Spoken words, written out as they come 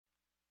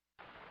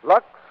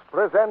Lux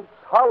presents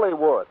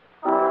Hollywood.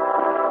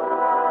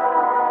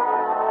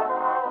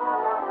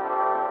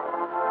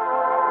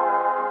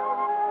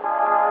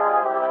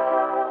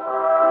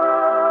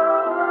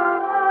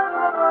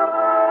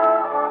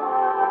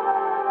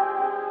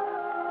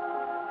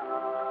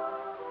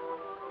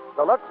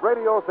 The Lux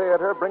Radio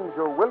Theater brings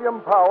you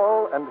William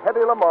Powell and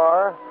Hedy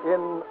Lamarr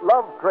in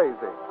Love Crazy.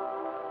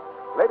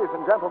 Ladies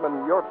and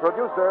gentlemen, your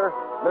producer,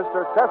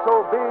 Mr.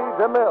 Cecil B.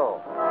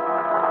 DeMille.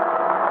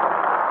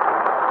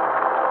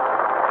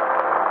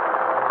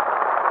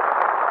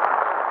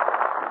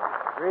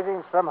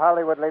 Greetings from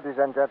Hollywood, ladies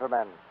and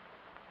gentlemen.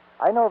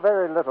 I know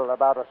very little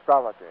about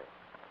astrology,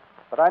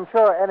 but I'm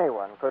sure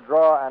anyone could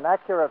draw an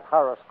accurate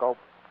horoscope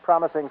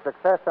promising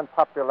success and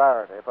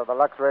popularity for the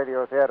Lux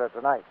Radio Theater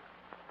tonight.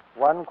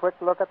 One quick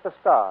look at the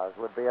stars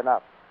would be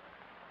enough,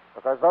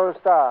 because those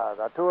stars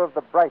are two of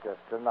the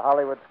brightest in the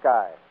Hollywood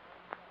sky,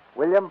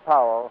 William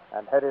Powell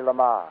and Hedy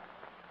Lamarr.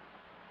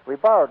 We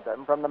borrowed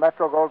them from the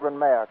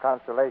Metro-Goldwyn-Mayer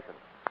constellation,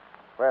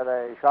 where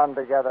they shone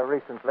together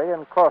recently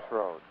in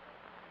Crossroads,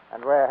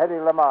 and where Hedy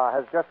Lamarr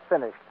has just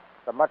finished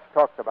the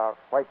much-talked-about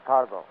White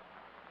Cargo.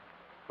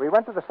 We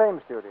went to the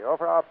same studio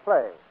for our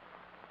play,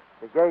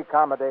 the gay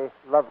comedy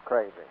Love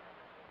Crazy.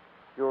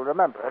 You'll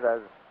remember it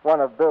as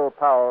one of Bill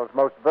Powell's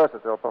most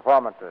versatile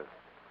performances.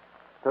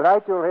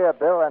 Tonight you'll hear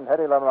Bill and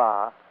Hedy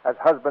Lamarr as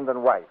husband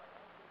and wife,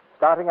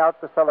 starting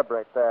out to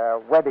celebrate their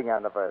wedding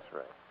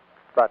anniversary,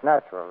 but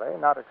naturally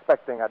not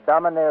expecting a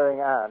domineering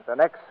aunt,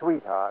 an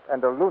ex-sweetheart,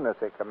 and a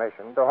lunacy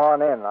commission to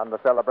horn in on the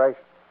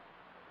celebration.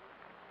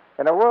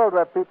 In a world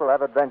where people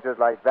have adventures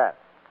like that,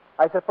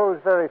 I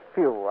suppose very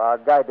few are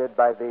guided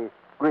by the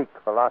Greek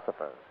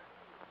philosophers.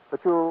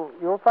 But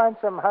you'll find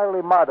some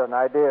highly modern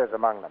ideas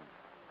among them.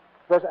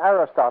 There's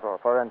Aristotle,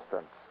 for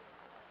instance,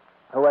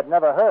 who had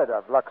never heard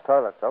of Lux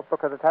toilet soap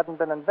because it hadn't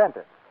been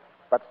invented,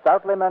 but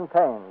stoutly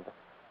maintained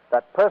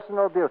that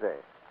personal beauty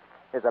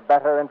is a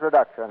better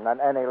introduction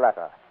than any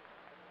letter.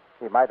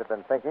 He might have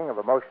been thinking of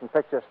a motion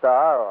picture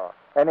star or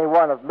any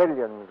one of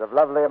millions of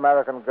lovely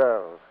American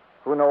girls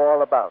who know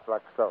all about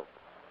Lux soap.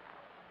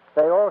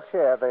 They all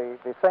share the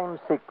same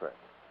secret,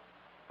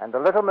 and the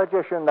little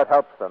magician that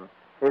helps them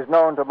is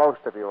known to most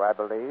of you, I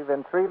believe,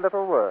 in three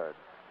little words: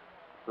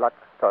 Lux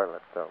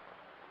toilet soap.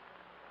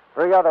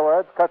 Three other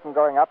words, curtain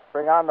going up,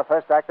 bring on the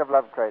first act of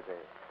Love Crazy,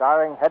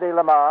 starring Hedy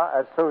Lamarr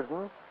as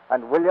Susan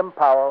and William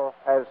Powell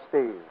as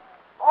Steve.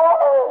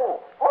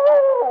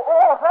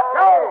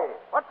 Hey!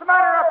 What's the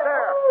matter up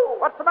there?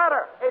 What's the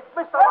matter? It's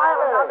Mr.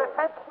 Ryland on the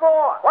 10th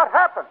floor. What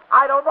happened?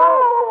 I don't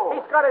know.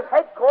 He's got his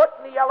head caught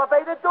in the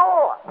elevator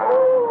door.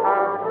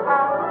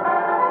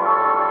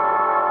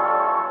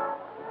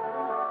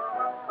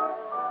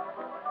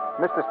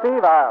 Mr.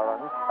 Steve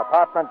Ireland,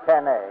 apartment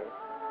 10A,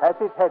 has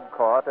his head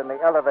caught in the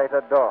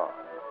elevator door.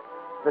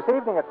 This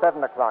evening at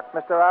 7 o'clock,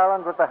 Mr.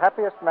 Ireland was the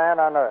happiest man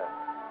on earth,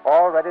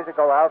 all ready to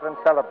go out and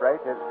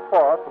celebrate his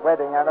 4th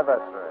wedding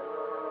anniversary.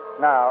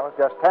 Now,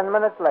 just 10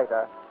 minutes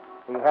later,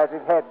 he has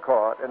his head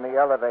caught in the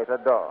elevator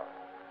door.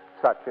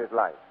 Such is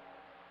life.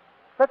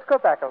 Let's go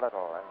back a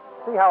little and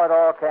see how it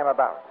all came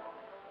about.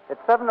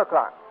 It's 7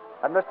 o'clock,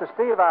 and Mr.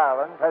 Steve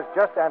Ireland has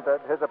just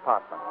entered his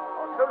apartment.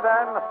 Oh,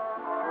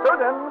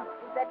 Susan!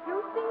 Is that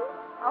you, Steve?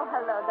 Oh,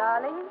 hello,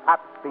 darling.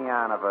 Happy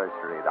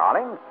anniversary,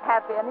 darling.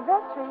 Happy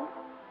anniversary.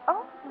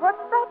 Oh, what's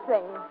that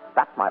thing?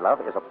 That, my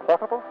love, is a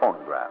portable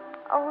phonograph.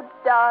 Oh,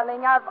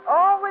 darling, I've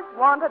always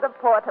wanted a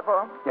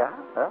portable. Yeah?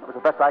 Well, it was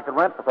the best I could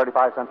rent for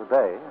 35 cents a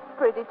day.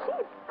 Pretty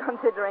cheap,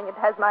 considering it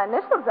has my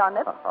initials on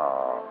it.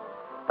 Oh.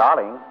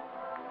 Darling,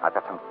 I've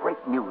got some great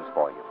news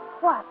for you.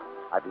 What?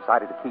 I've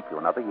decided to keep you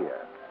another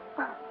year.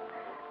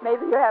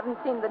 Maybe you haven't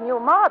seen the new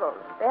models.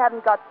 They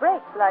haven't got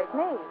brakes like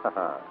me.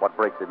 What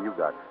brakes have you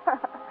got?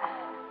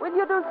 Will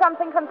you do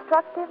something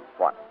constructive?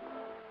 What?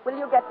 Will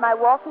you get my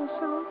walking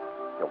shoes?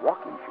 Your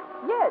walking shoes?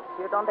 Yes,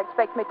 you don't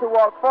expect me to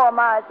walk 4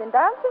 miles in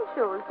dancing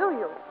shoes, do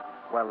you?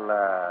 Well,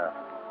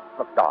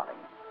 look,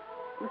 darling,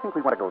 do you think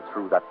we want to go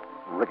through that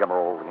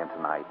rigmarole again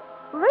tonight?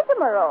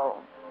 Rigmarole?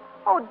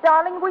 Oh,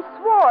 darling, we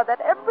swore that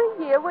every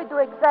year we'd do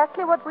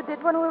exactly what we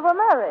did when we were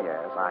married.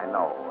 Yes, I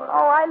know.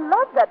 Oh, I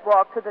love that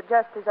walk to the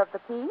Justice of the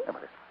Peace. Yeah,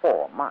 but it's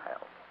 4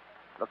 miles.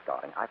 Look,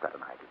 darling, I've got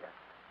an idea.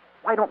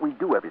 Why don't we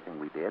do everything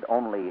we did,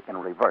 only in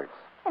reverse?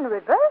 In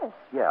reverse?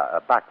 Yeah,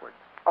 backwards.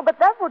 Oh, but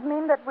that would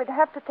mean that we'd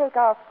have to take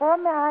our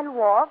 4-mile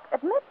walk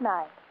at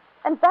midnight.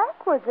 And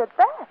backwards at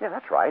that. Yeah,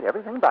 that's right.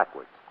 Everything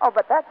backwards. Oh,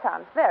 but that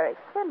sounds very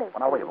silly. Well,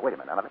 now, wait a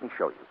minute. Now, let me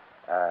show you.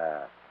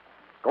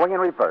 Going in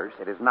reverse,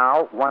 it is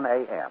now 1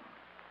 a.m.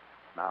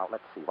 Now,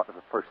 let's see. What was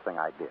the first thing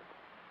I did?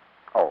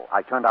 Oh,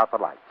 I turned out the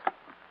lights.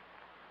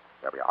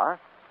 There we are.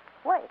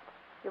 Wait.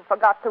 You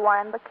forgot to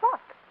wind the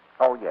clock.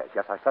 Oh, yes.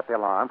 I set the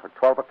alarm for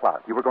 12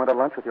 o'clock. You were going to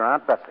lunch with your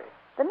Aunt Bessie.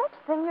 The next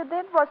thing you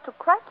did was to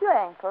crack your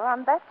ankle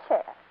on that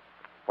chair.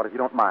 Well, if you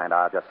don't mind,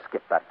 I'll just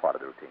skip that part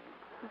of the routine.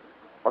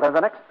 Well, then the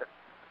next...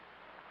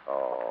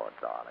 Oh,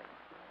 darling.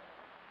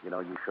 You know,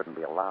 you shouldn't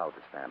be allowed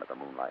to stand in the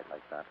moonlight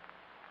like that.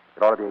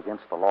 It ought to be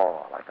against the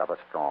law, like other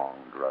strong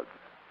drugs.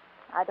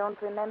 I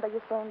don't remember you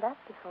saying that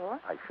before.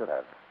 I should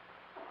have.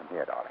 And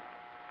here, darling.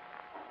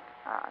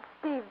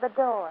 Steve, the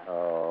door.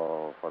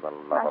 Oh, for the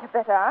Now, love you of...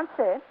 better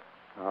answer it.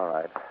 All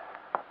right.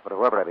 But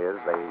whoever it is,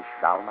 they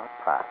shall not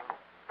pass.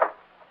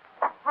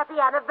 Happy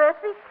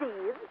anniversary,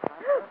 Steve.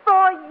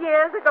 4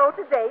 years ago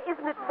today.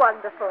 Isn't it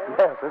wonderful?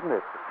 Yes, isn't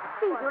it?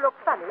 Steve, you look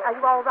funny. Are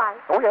you all right?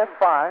 Oh, yes,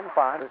 fine.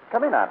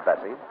 Come in, Aunt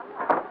Bessie.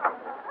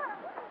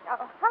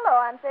 Oh, hello,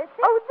 Aunt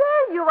Bessie. Oh,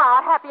 there you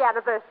are. Happy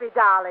anniversary,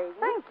 darling.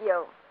 Thank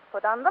you.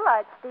 Put on the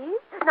light,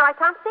 Steve. No, I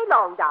can't stay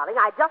long, darling.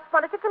 I just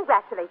wanted to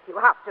congratulate you.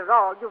 After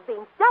all, you've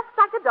been just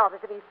like a daughter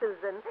to me,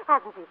 Susan.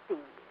 Hasn't she,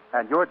 Steve?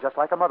 And you're just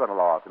like a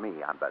mother-in-law to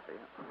me, Aunt Bessie.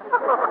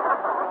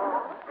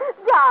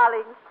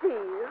 Darling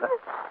Steve.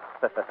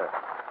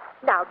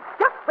 Now,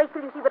 just wait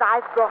till you see what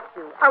I've brought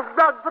you. A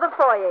rug for the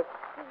foyer.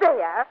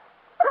 There.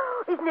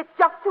 Isn't it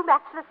just too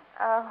matchless?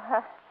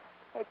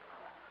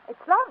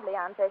 It's lovely,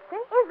 Aunt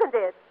Bessie. Isn't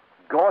it?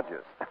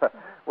 Gorgeous.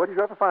 Where did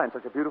you ever find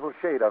such a beautiful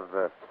shade of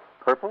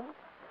purple?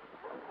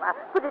 Well,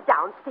 put it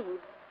down,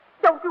 Steve.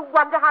 Don't you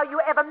wonder how you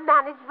ever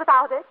managed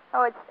without it?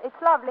 Oh,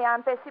 it's lovely,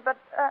 Aunt Bessie, but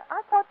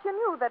I thought you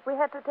knew that we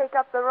had to take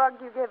up the rug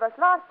you gave us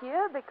last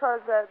year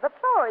because the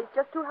floor is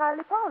just too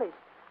highly polished.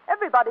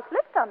 Everybody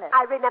slipped on it.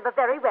 I remember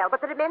very well, but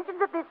the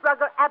dimensions of this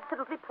rug are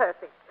absolutely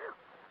perfect.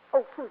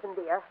 Oh, Susan,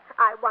 dear,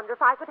 I wonder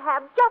if I could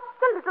have just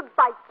a little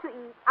bite to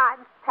eat.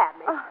 I'm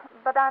famished.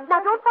 But Aunt Now,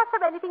 Bessie... don't fuss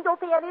or anything. Don't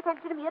pay any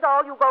attention to me at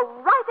all. You go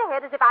right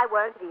ahead as if I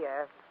weren't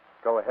here.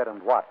 Go ahead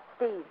and what?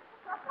 Steve.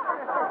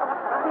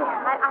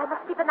 I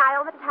must keep an eye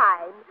on the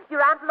time.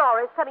 Your Aunt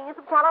Laura is coming in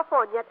from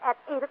California at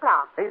 8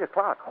 o'clock. 8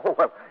 o'clock? Oh,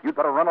 well, you'd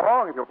better run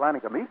along if you're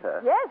planning to meet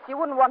her. Yes, you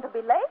wouldn't want to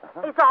be late.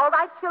 It's all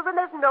right, children.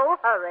 There's no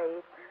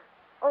hurry.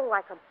 Oh,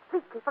 I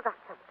completely forgot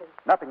something.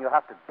 Nothing you'll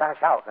have to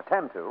dash out and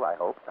attend to, I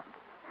hope.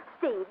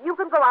 Steve, you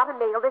can go out and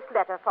mail this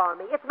letter for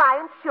me. It's my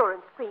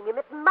insurance premium.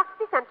 It must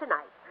be sent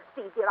tonight.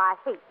 Steve, dear, I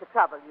hate to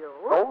trouble you.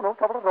 Oh, no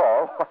trouble at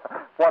all.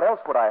 What else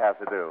would I have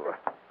to do?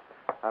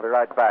 I'll be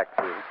right back,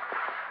 Sue.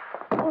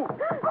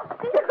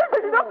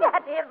 Look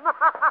at him.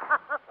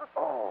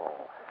 Oh.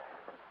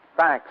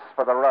 Thanks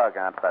for the rug,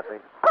 Aunt Bessie.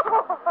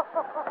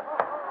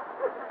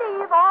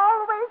 Steve,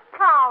 always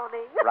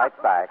counting.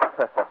 Right back.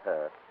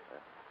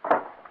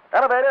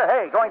 Elevator,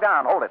 hey, going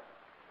down. Hold it.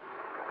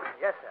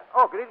 Yes, sir.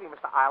 Oh, good evening,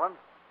 Mr. Island.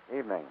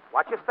 Evening.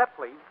 Watch your step,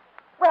 please.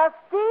 Well,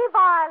 Steve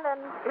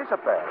Island.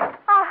 Isabel.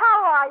 Oh,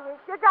 how are you,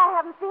 sugar? I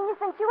haven't seen you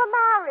since you were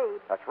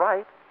married. That's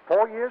right.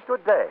 4 years to a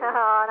day.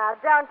 Oh, now,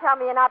 don't tell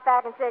me you're not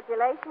back in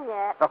circulation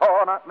yet.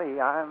 Oh, not me.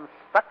 I'm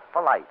stuck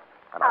for life,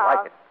 and I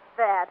like it.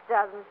 That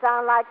doesn't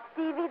sound like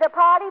Stevie the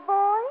party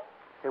boy.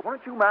 Hey,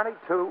 weren't you married,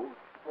 too?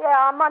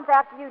 Yeah, a month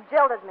after you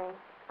jilted me.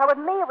 But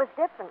with me, it was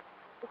different.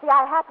 You see,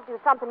 I had to do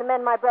something to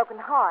mend my broken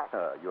heart.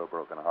 Your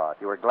broken heart.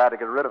 You were glad to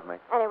get rid of me.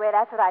 Anyway,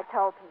 that's what I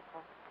told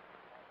people.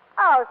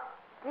 Oh,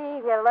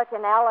 Steve, you're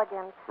looking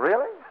elegant.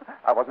 Really?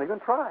 I wasn't even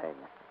trying.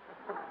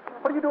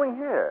 What are you doing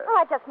here? Oh,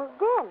 I just moved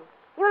in.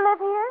 You live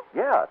here?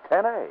 Yeah,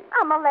 10A.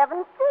 I'm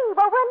 11C.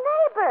 Well, we're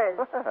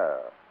neighbors.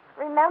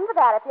 Remember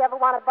that if you ever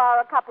want to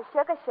borrow a cup of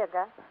sugar.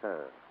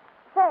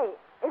 Say,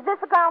 is this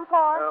the ground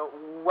floor?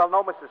 Well,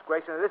 no, Mrs.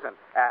 Grayson, it isn't.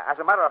 As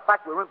a matter of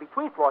fact, we're in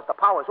between floors. The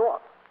power's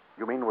off.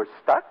 You mean we're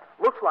stuck?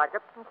 Looks like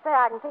it. Say,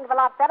 I can think of a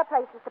lot better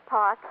places to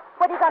park.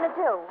 What are you going to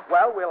do?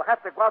 Well, we'll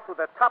have to go out through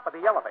the top of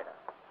the elevator.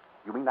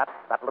 You mean that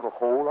little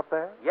hole up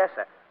there? Yes,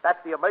 sir. That's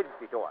the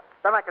emergency door.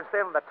 Then I can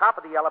stand on the top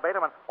of the elevator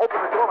and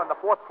open the door on the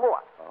 4th floor.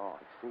 Oh,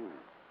 I see.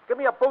 Give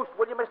me a boost,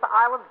 will you, Mr.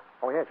 Island?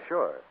 Oh, yeah,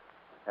 sure.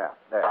 Yeah,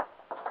 there.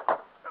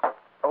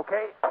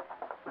 Okay.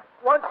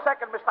 1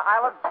 second, Mr.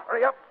 Island.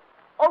 Hurry up.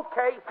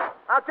 Okay.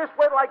 Now just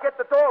wait till I get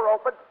the door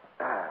open.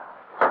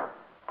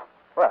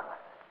 Well,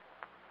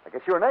 I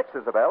guess you're next,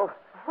 Isabel.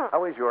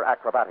 How is your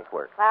acrobatic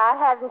work? Well, it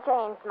hasn't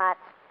changed much.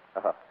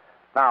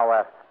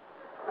 Now,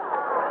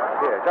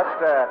 here,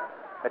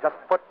 just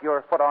put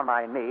your foot on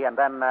my knee and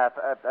then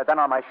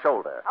on my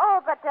shoulder.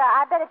 Oh, but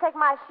I better take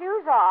my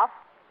shoes off.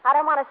 I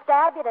don't want to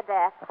stab you to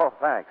death. Oh,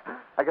 thanks.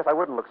 I guess I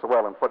wouldn't look so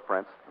well in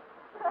footprints.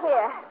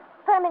 Here,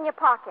 put them in your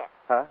pocket.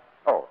 Huh?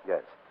 Oh,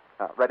 yes.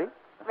 Ready?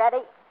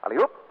 Ready?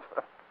 Alley-oop.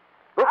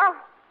 Oop.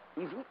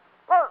 Easy.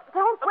 Well,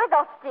 don't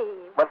wiggle,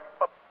 Steve. Well,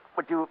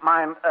 would you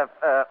mind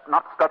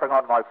not stepping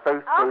on my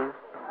face, please?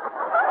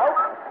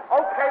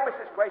 Okay,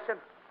 Mrs. Grayson.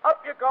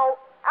 Up you go.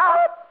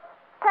 Up.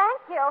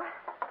 Thank you.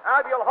 Now,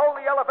 if you'll hold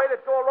the elevator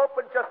door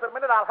open just a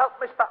minute, I'll help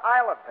Mr.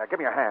 Island. Give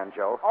me your hand,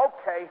 Joe.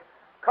 Okay.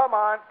 Come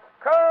on.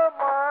 Come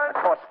on.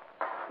 Of course,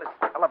 this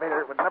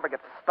elevator would never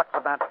get stuck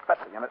with that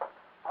Bessie in it.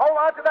 Hold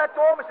on to that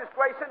door, Mrs.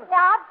 Grayson. Yeah,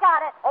 I've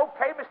got it.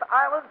 Okay, Mr.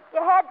 Island.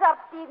 Your head's up,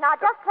 Steve. Now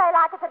just play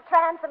like it's a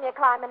transom you're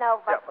climbing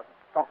over. Yeah, but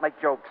don't make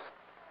jokes.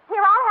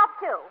 Here, I'll help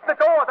too. The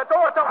door,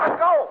 don't let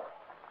go.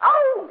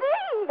 Oh!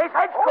 Steve! His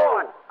head's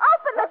gone.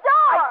 Open the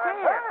door! I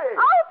can't.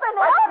 Open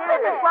it! Open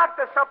If it! it's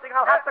locked or something,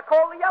 I'll have to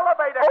call the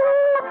elevator.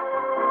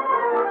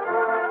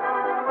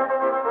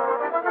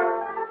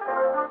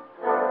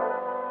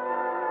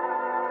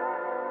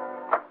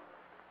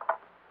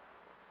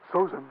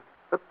 Susan.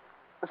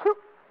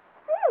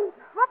 Steve,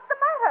 what's the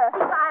matter?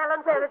 Steve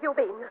Island, where have you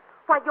been?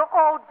 Why, you're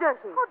all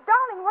dirty. Oh,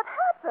 darling, what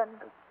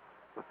happened?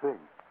 The thing.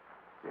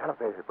 The elevator.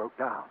 elevator broke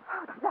down.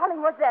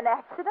 Darling, was there an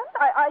accident?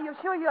 Are you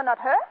sure you're not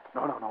hurt?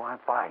 No, I'm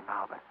fine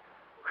now, but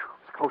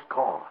it's a close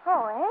call.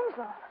 Oh,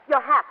 Angel.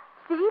 Your hat.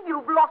 Steve,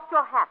 you've lost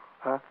your hat.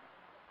 Huh?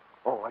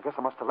 Oh, I guess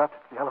I must have left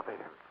it in the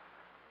elevator.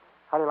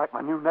 How do you like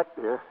my new neck,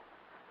 dear?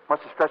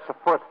 Must have stretched a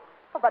foot.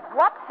 Oh, but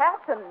what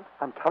happened?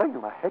 I'm telling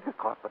you, my head got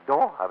caught in the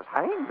door. I was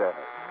hanged there.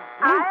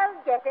 I'll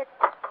get it.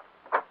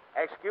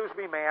 Excuse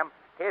me, ma'am.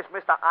 Here's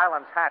Mr.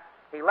 Island's hat.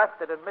 He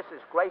left it in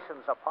Mrs.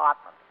 Grayson's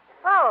apartment.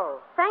 Oh,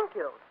 thank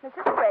you.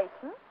 Mrs.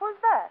 Grayson? Who's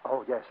that?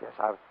 Oh, yes.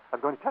 I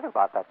was going to tell you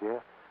about that,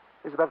 dear.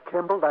 Isabel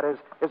Kimball, that is,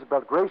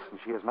 Isabel Grayson,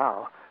 she is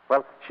now.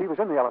 Well, she was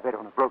in the elevator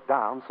when it broke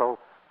down, so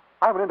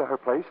I went into her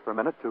place for a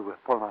minute to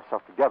pull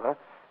myself together,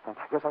 and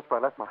I guess that's where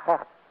I left my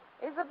hat.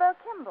 Isabel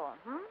Kimball,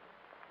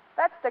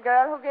 That's the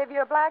girl who gave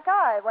you a black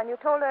eye when you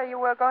told her you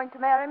were going to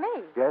marry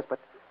me. Yes, but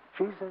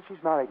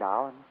she's married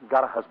now and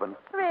got a husband.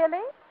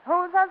 Really?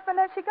 Whose husband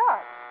has she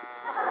got?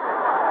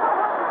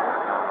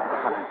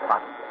 Honey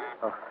pot.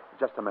 Oh,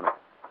 just a minute.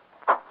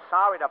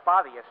 Sorry to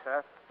bother you,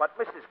 sir, but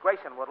Mrs.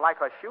 Grayson would like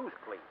her shoes,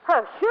 please.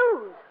 Her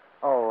shoes?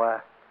 Oh,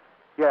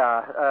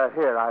 yeah,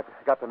 here, I've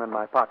got them in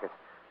my pocket.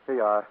 Here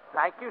you are.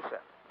 Thank you, sir.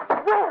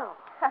 Well.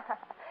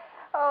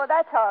 Oh,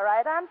 that's all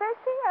right, Aunt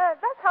Bessie.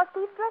 That's how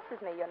Steve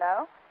dresses me, you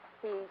know.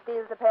 He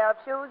steals a pair of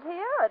shoes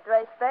here, a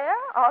dress there.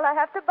 All I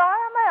have to buy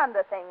are my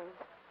underthings.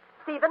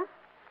 Stephen,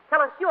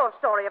 tell us your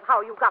story of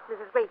how you got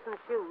Mrs. Grayson's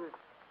shoes.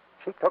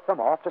 She took them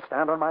off to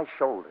stand on my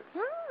shoulders.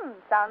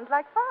 Sounds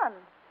like fun.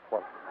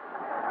 Well,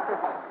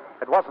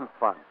 it wasn't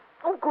fun.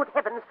 Oh, good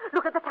heavens.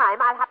 Look at the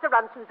time. I'll have to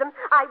run, Susan.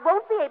 I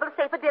won't be able to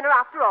stay for dinner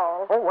after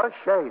all. Oh, what a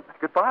shame.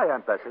 Goodbye,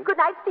 Aunt Bessie. Good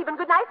night, Stephen.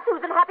 Good night,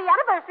 Susan. Happy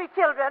anniversary,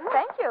 children.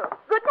 Thank you.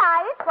 Good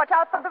night. Watch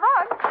out for the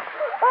rug.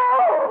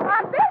 Oh,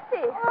 Aunt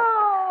Bessie.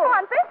 Oh,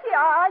 Aunt Bessie,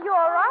 are you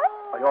all right?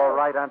 Are you all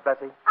right, Aunt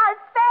Bessie? I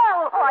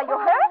fell. Oh, are you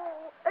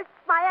hurt?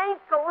 It's my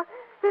ankle.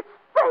 It's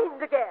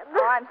sprained again.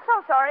 Oh, I'm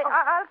so sorry.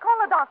 I'll call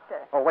a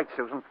doctor. Oh, wait,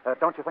 Susan.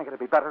 Don't you think it'd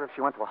be better if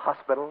she went to a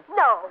hospital?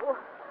 No.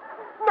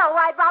 No,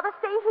 I'd rather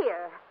stay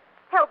here.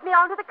 Help me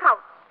onto the couch,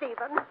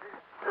 Stephen.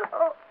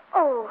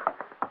 Oh,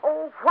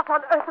 what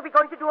on earth are we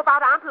going to do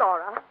about Aunt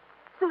Laura?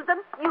 Susan,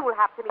 you'll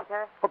have to meet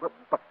her. Oh,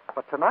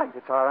 but tonight,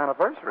 it's our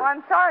anniversary. Oh,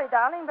 I'm sorry,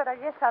 darling, but I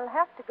guess I'll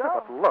have to go.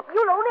 But look.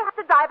 You'll only have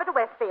to drive her to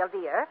Westvale,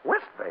 dear.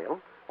 Westvale?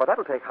 Well,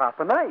 that'll take half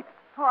a night.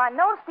 Oh, I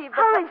know, Steve,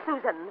 but... Hurry,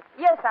 Susan.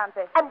 Yes, Aunt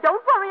Bessie. And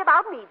don't worry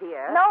about me,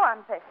 dear. No,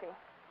 Aunt Bessie.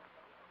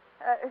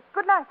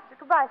 Good night.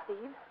 Goodbye,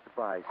 Steve.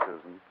 Goodbye,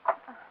 Susan.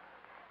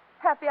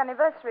 Happy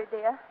anniversary,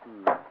 dear.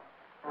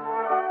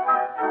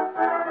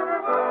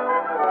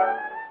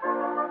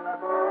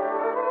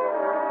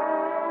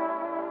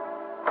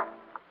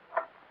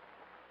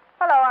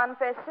 Hello, Aunt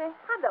Bessie.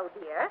 Hello,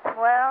 dear.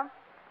 Well,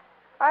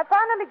 I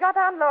finally got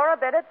Aunt Laura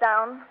bedded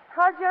down.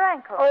 How's your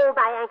ankle? Oh,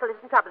 my ankle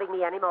isn't troubling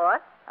me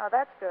anymore. Oh,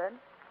 that's good.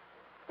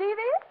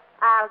 Stevie?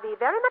 I'll be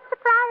very much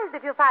surprised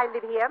if you find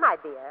him here, my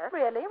dear.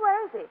 Really?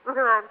 Where is he?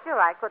 I'm sure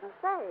I couldn't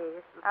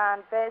say.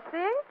 Aunt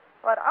Bessie,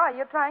 what are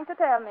you trying to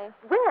tell me?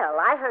 Well,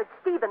 I heard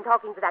Stephen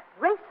talking to that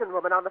Grayson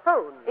woman on the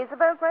phone.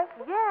 Isabel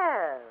Grayson?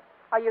 Yes.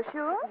 Are you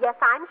sure? Yes,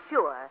 I'm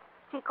sure.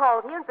 She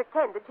called here and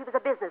pretended she was a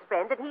business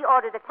friend, and he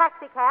ordered a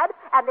taxi cab,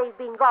 and they've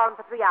been gone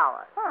for 3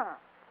 hours. Huh.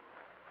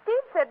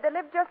 Steve said they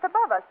lived just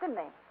above us, didn't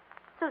he?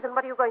 Susan,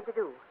 what are you going to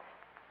do?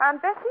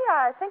 Aunt Bessie,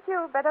 I think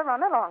you better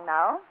run along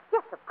now.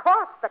 Yes, of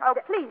course, but... Oh,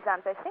 please,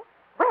 Aunt Bessie.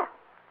 Well,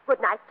 good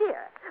night,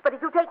 dear. But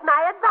if you take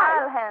my advice...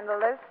 I'll handle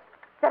this.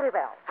 Very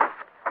well.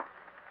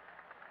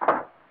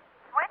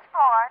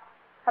 Switchboard.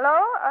 Hello?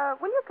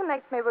 Will you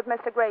connect me with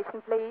Mr.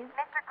 Grayson, please?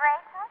 Mr.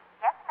 Grayson?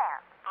 Yes,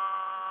 ma'am.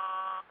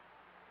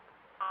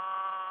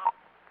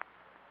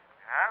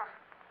 Yes?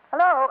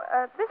 Hello,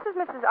 this is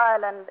Mrs.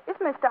 Ireland. Is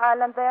Mr.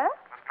 Ireland there?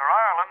 Mr.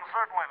 Ireland?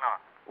 Certainly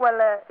not.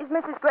 Well, is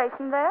Mrs.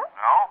 Grayson there?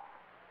 No?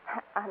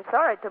 I'm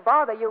sorry to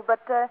bother you,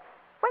 but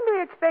when do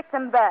you expect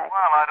them back?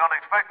 Well, I don't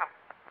expect them.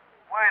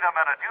 Wait a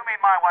minute. You mean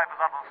my wife is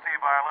Uncle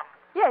Steve Ireland?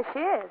 Yes, she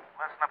is.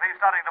 Listen, if he's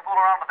starting to fool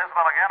around with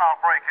Isabel again, I'll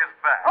break his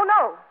back. Oh,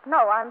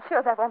 no, I'm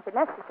sure that won't be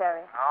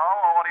necessary. Oh,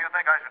 well, what do you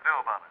think I should do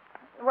about it?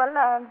 Well,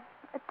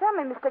 tell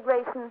me, Mr.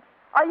 Grayson,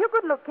 are you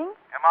good looking?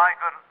 Am I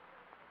good?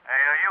 Hey,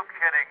 are you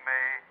kidding me?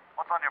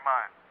 What's on your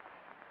mind?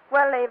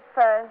 Well, if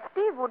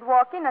Steve would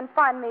walk in and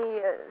find me,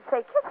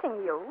 say,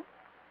 kissing you,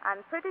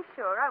 I'm pretty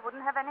sure I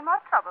wouldn't have any more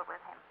trouble with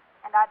him.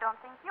 And I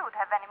don't think you'd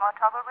have any more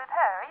trouble with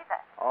her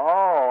either.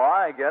 Oh,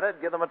 I get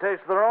it. Give them a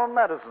taste of their own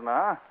medicine,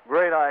 huh?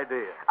 Great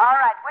idea. All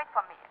right, wait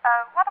for me.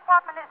 What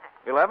apartment is it?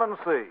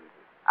 11C.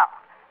 Oh,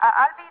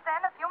 I'll be there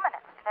in a few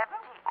minutes.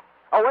 11G.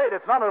 Oh, wait,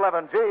 it's not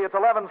 11G, it's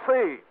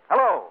 11C.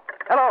 Hello.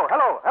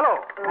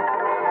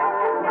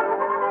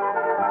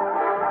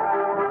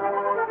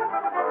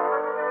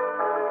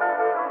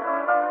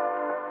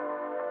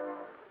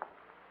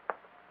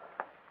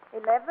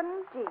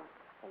 11G.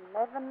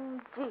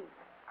 11G.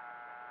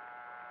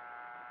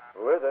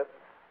 Who is it?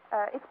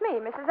 It's me,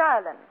 Mrs.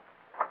 Ireland.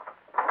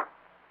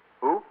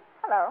 Who?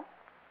 Hello.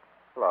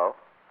 Hello.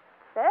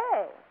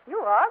 Say, you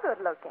are good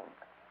looking.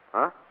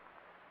 Huh?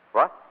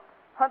 What?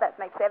 Oh, that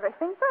makes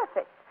everything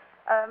perfect.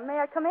 May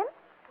I come in?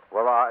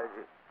 Well,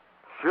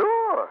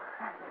 Sure.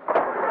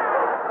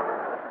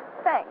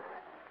 Thanks.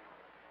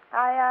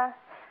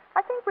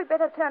 I think we'd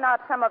better turn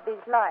out some of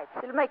these lights.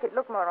 It'll make it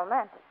look more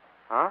romantic.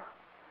 Huh?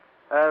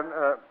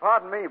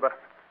 Pardon me, but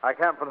I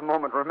can't for the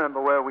moment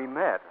remember where we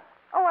met.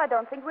 Oh, I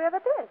don't think we ever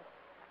did.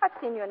 I've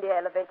seen you in the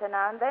elevator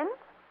now and then.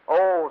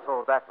 Oh,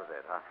 so that was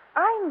it, huh?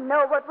 I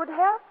know what would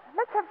help.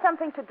 Let's have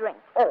something to drink.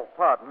 Oh,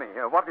 pardon me.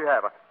 What do you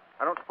have?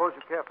 I don't suppose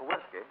you care for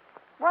whiskey.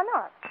 Why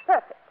not?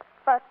 Perfect.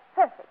 But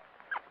perfect.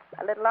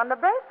 A little on the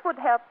breath would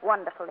help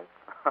wonderfully.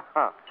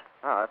 Oh,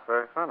 that's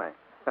very funny.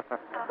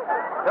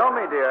 Tell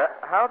me, dear,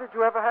 how did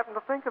you ever happen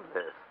to think of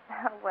this?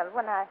 Well,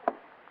 when I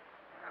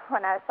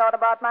thought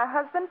about my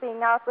husband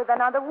being out with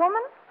another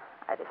woman,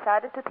 I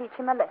decided to teach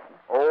him a lesson.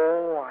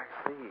 Oh, I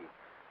see.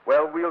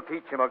 Well, we'll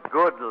teach him a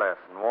good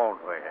lesson,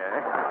 won't we,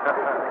 eh?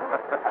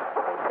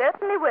 We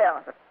certainly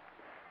will.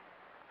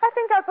 I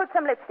think I'll put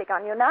some lipstick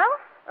on you now.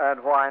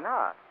 And why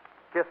not?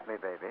 Kiss me,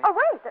 baby. Oh,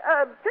 wait.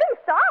 Please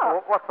stop.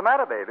 Oh, what's the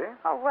matter, baby?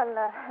 Oh, well,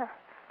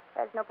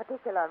 there's no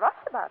particular rush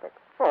about it.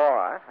 Oh, all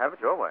right. Have it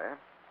your way.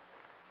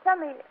 Tell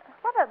me,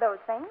 what are those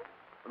things?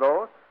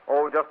 Those?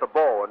 Oh, just a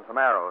bow and some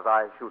arrows.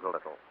 I shoot a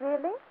little.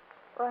 Really?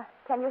 Well,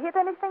 can you hit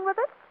anything with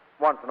it?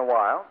 Once in a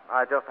while.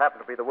 I just happen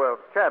to be the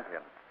world's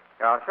champion.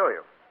 Here, I'll show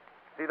you.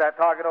 See that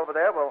target over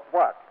there? Well,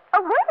 what?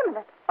 Oh, wait a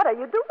minute. What are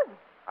you doing?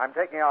 I'm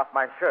taking off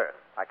my shirt.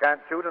 I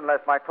can't shoot unless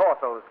my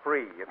torso is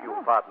free, if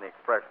you'll pardon the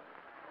expression.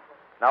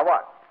 Now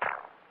what?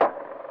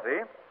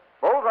 See?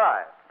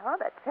 Bullseye. Oh,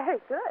 that's very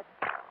good.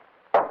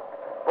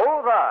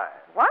 Bullseye.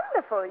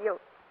 Wonderful, you.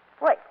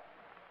 Wait.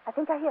 I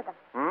think I hear them.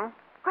 Hmm?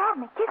 Grab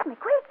me. Kiss me,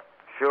 quick.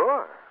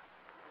 Sure.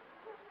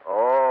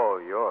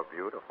 Oh, you're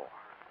beautiful.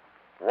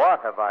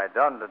 What have I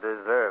done to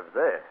deserve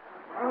this?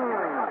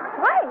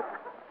 Wait.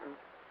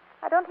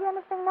 I don't hear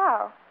anything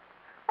now.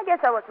 I guess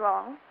I was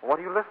wrong. What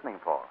are you listening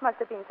for? Must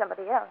have been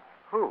somebody else.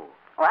 Who?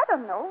 Oh, I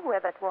don't know where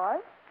that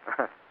was.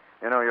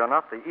 You know, you're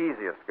not the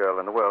easiest girl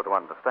in the world to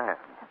understand.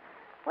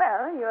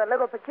 Well, you're a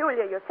little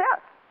peculiar yourself.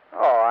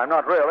 Oh, I'm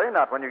not really.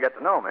 Not when you get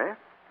to know me.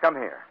 Come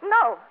here.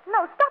 No,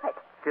 stop it.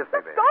 Kiss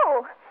me, Let's baby.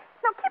 go.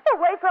 No, keep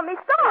away from me.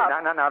 Stop. Hey,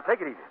 now, take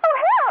it easy. Oh,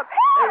 help.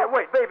 Hey,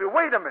 wait, baby,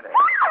 wait a minute.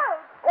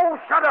 Help. Oh,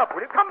 shut up,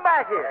 will you? Come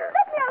back here.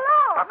 Let me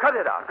alone. Now, cut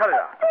it out.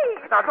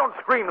 Please. Now, don't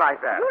scream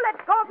like that. You let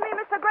go of me,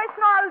 Mr.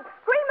 Grayson, or I'll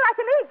scream like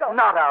an eagle.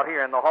 Not out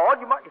here in the hall.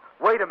 You might...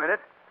 Wait a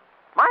minute.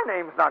 My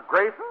name's not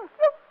Grayson.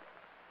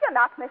 You're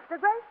not Mr.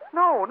 Grayson?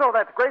 No,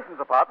 that's Grayson's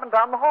apartment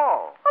down the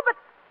hall. Oh, but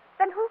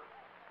then who?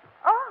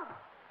 Oh,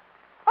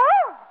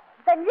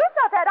 then you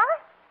thought that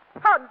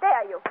How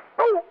dare you?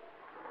 Oh.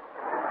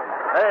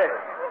 Hey,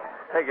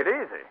 take it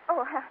easy.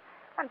 Oh,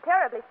 I'm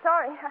terribly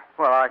sorry.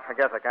 Well, I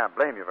guess I can't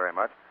blame you very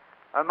much.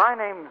 My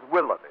name's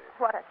Willoughby.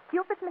 What a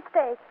stupid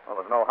mistake. Well,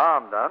 there's no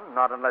harm done,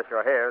 not unless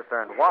your hair's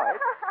turned white.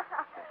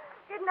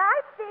 Good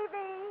night,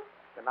 Stevie.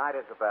 Good night,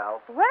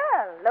 Isabel.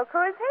 Well, look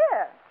who is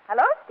here.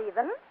 Hello,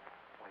 Stephen.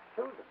 Why,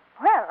 Susan.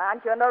 Well,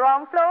 aren't you on the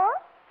wrong floor?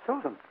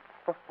 Susan.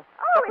 Oh,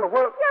 it's your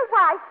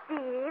wife,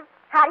 Steve.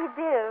 How do you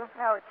do?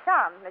 Oh,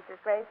 charmed,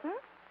 Mrs. Grayson.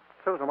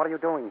 Susan, what are you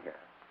doing here?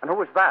 And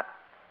who is that?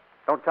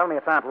 Don't tell me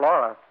it's Aunt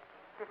Laura.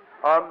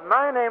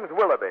 My name's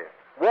Willoughby.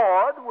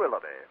 Ward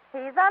Willoughby.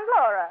 He's Aunt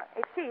Laura,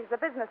 if she's a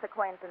business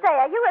acquaintance. Say,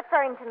 are you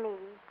referring to me?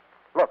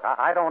 Look,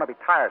 I don't want to be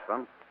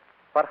tiresome,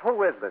 but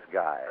who is this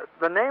guy?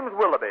 The name's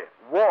Willoughby.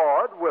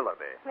 Ward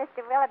Willoughby.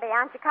 Mr. Willoughby,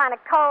 aren't you kind of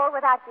cold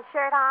without your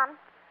shirt on?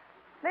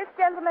 This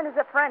gentleman is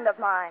a friend of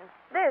mine.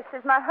 This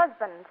is my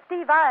husband,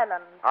 Steve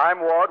Ireland. I'm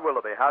Ward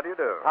Willoughby. How do you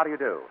do? How do you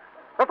do?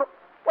 What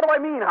do I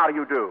mean, how do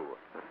you do?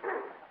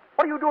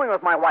 What are you doing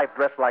with my wife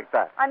dressed like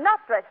that? I'm not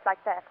dressed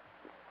like that.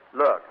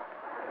 Look,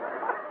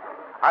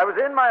 I was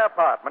in my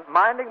apartment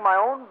minding my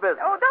own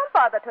business. Oh, don't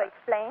bother to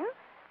explain.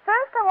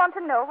 First, I want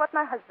to know what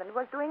my husband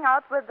was doing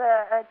out with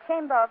the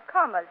Chamber of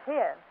Commerce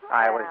here.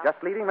 I was just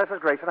leaving Mrs.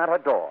 Grayson at her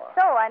door.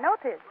 So I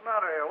noticed. What's the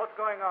matter here? What's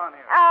going on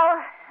here? Oh,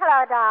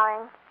 hello,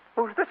 darling.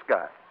 Who's this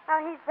guy? Oh,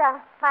 he's,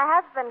 my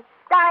husband.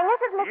 Darling,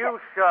 this is Mr. You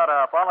shut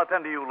up. I'll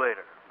attend to you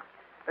later.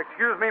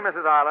 Excuse me,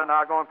 Mrs. Ireland.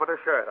 I'll go and put a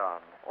shirt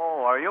on.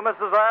 Oh, are you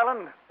Mrs.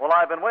 Ireland? Well,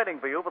 I've been waiting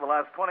for you for the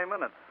last 20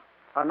 minutes.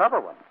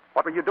 Another one.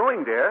 What were you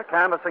doing, dear?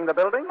 Canvassing the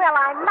building? Well,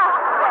 I must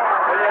say.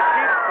 Will you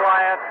keep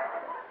quiet?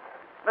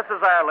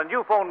 Mrs. Ireland,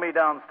 you phoned me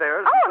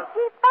downstairs. Oh,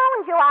 she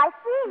phoned you, I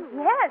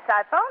see. Yes,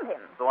 I phoned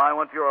him. So I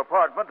went to your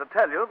apartment to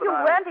tell you that You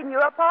weren't in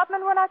your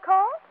apartment when I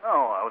called?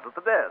 No, I was at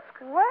the desk.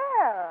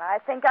 Well, I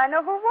think I know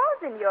who was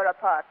in your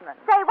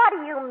apartment. Say, what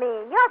do you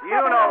mean? You're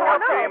You know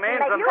what she means,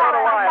 and so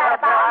do I.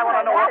 That's why I want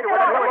to know what you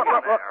were doing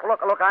in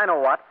there. Look, I know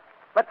what.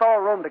 Let's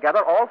all room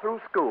together all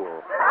through school.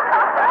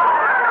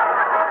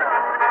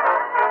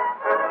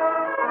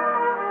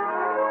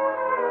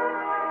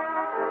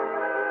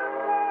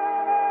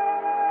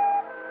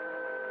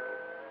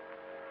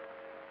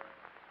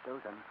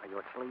 Susan, are you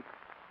asleep?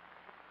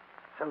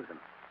 Susan,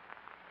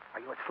 are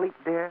you asleep,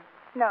 dear?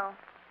 No.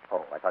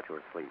 Oh, I thought you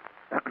were asleep.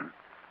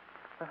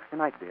 Good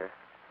night, dear.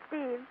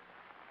 Steve.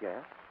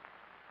 Yes?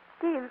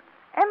 Steve,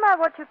 am I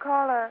what you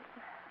call a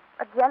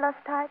jealous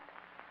type?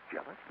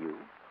 Jealous? You?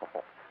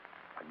 Oh,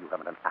 you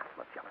haven't an atom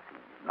of jealousy in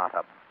you. Not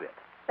a bit.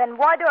 Then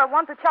why do I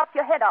want to chop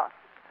your head off?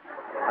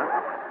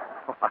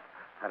 Huh?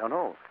 I don't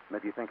know.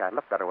 Maybe you think I'd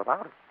look better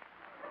without it.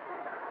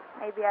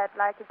 Maybe I'd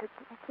like you to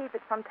keep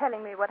it from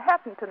telling me what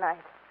happened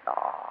tonight.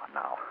 Oh,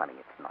 now, honey,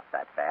 it's not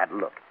that bad.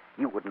 Look,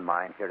 you wouldn't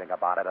mind hearing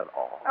about it at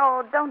all.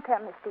 Oh, don't tell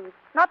me, Steve.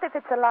 Not if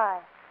it's a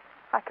lie.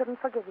 I couldn't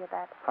forgive you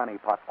that. Honey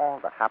pot, all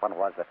that happened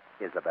was that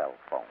Isabel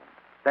phoned.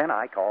 Then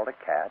I called a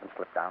cab and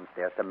slipped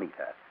downstairs to meet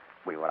her.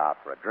 We went out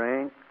for a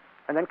drink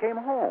and then came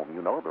home.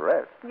 You know the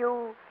rest.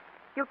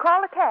 You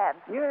called a cab?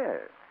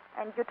 Yes.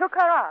 And you took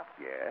her out?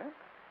 Yes.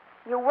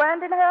 You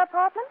weren't in her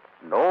apartment?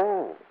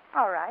 No.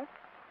 All right.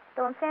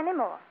 Don't say any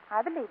more.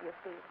 I believe you,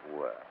 Steve.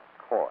 Well,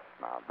 of course.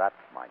 Now, that's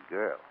my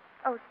girl.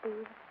 Oh,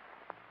 Steve,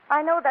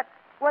 I know that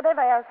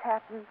whatever else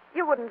happened,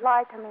 you wouldn't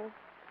lie to me.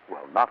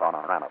 Well, not on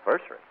our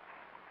anniversary.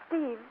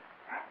 Steve,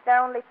 there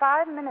are only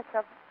 5 minutes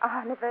of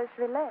our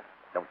anniversary left.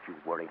 Don't you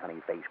worry,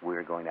 honey face.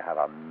 We're going to have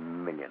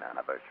 1,000,000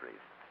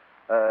 anniversaries.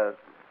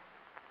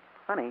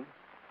 Honey,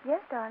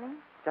 Yes, darling?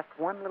 just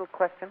one little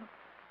question.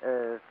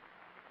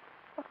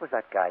 What was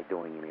that guy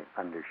doing in his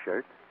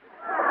undershirt?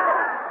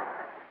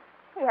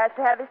 He has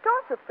to have his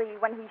torso free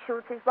when he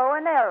shoots his bow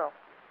and arrow.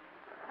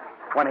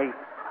 When he...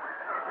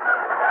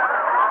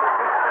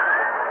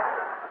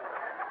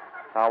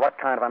 Now, what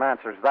kind of an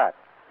answer is that?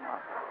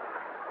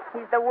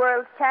 He's the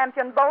world's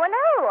champion bow and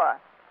arrower.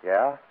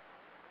 Yeah?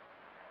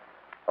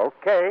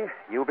 Okay,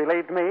 you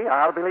believed me,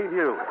 I'll believe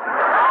you.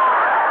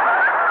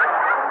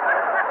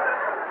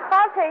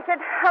 I'll take it.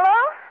 Hello?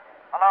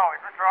 Hello,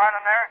 is Mr.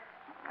 Ireland there?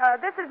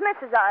 This is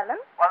Mrs. Island.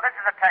 Well, this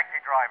is a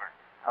taxi driver.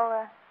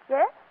 Oh,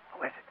 yes?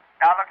 Who is it?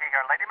 Now, looky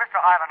here, lady. Mr.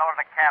 Ireland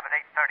ordered a cab at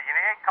 8:30, and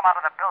he ain't come out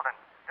of the building.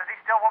 Does he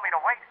still want me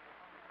to wait?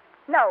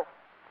 No,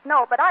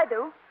 but I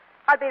do.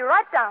 I'll be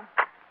right down.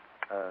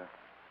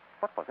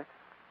 What was it?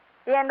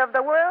 The end of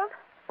the world?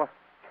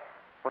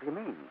 What do you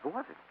mean? Who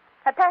was it?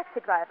 A taxi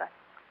driver.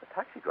 A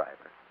taxi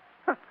driver?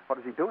 What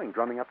is he doing,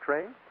 drumming up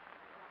trade?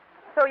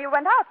 So you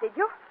went out, did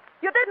you?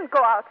 You didn't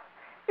go out.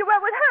 You were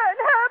with her in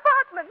her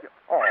apartment.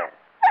 Oh,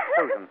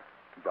 Susan,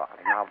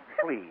 darling, now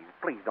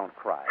please don't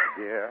cry,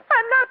 dear.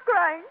 I'm not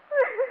crying.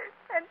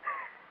 and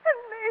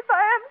if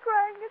I am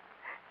crying, it's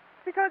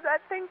because I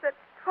think that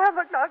 12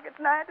 o'clock at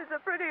night is a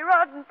pretty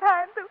rotten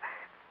time to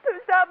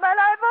start my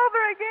life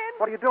over again.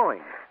 What are you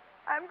doing?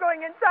 I'm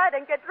going inside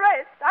and get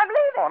dressed. I'm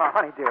leaving. Oh, now,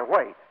 honey, dear,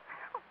 wait.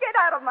 Get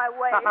out of my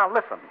way. Now,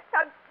 listen.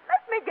 Now,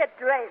 let me get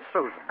dressed.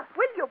 Susan.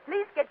 Will you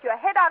please get your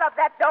head out of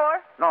that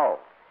door? No.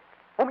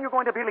 Whom are you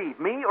going to believe,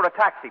 me or a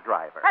taxi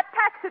driver? A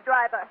taxi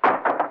driver.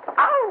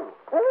 Ow!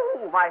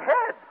 Oh, my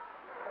head.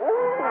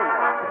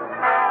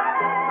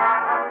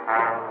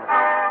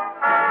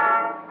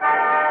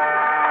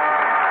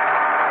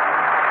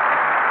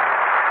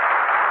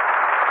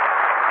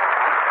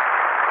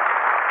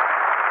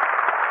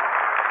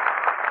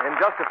 In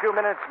just a few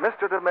minutes,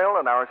 Mr. DeMille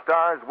and our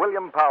stars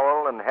William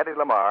Powell and Hedy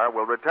Lamarr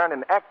will return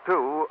in Act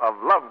Two of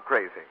Love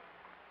Crazy.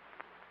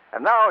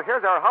 And now,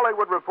 here's our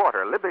Hollywood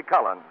reporter, Libby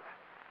Collins.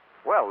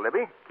 Well,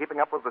 Libby, keeping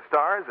up with the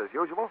stars as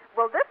usual?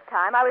 Well, this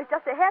time I was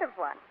just ahead of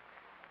one.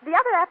 The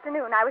other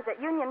afternoon, I was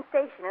at Union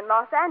Station in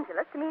Los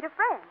Angeles to meet a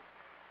friend.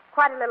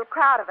 Quite a little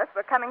crowd of us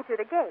were coming through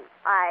the gate.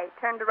 I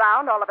turned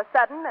around all of a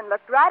sudden and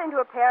looked right into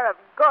a pair of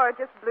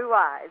gorgeous blue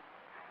eyes.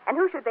 And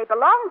who should they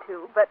belong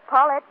to but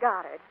Paulette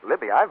Goddard?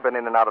 Libby, I've been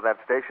in and out of that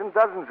station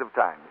dozens of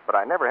times, but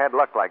I never had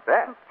luck like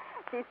that.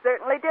 She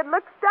certainly did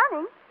look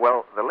stunning.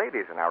 Well, the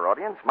ladies in our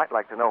audience might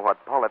like to know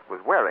what Paulette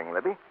was wearing,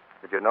 Libby.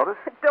 Did you notice?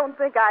 Don't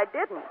think I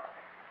didn't.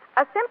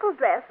 A simple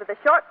dress with a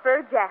short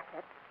fur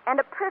jacket and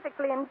a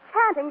perfectly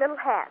enchanting little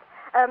hat.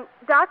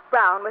 Dark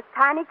brown with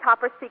tiny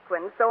copper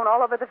sequins sewn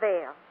all over the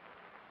veil.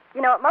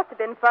 You know, it must have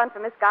been fun for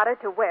Miss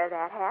Goddard to wear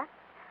that hat.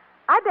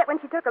 I bet when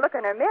she took a look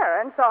in her mirror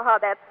and saw how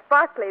that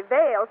sparkly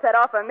veil set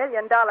off a $1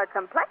 million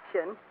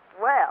complexion,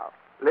 well...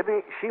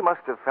 Libby, she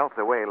must have felt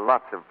the way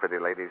lots of pretty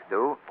ladies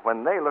do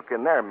when they look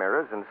in their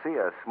mirrors and see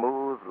a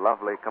smooth,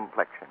 lovely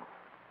complexion.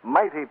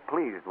 Mighty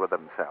pleased with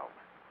themselves.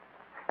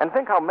 And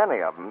think how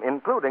many of them,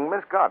 including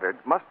Miss Goddard,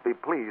 must be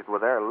pleased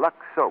with their Lux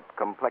Soap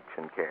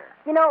complexion care.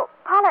 You know,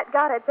 Paulette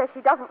Goddard says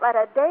she doesn't let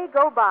a day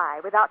go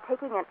by without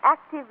taking an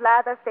active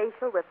lather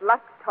facial with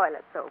Lux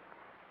toilet soap.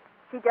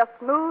 She just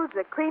smooths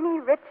the creamy,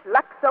 rich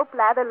Lux soap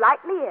lather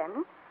lightly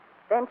in.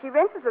 Then she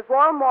rinses with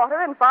warm water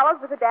and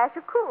follows with a dash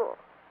of cool.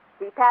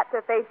 She pats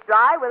her face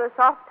dry with a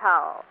soft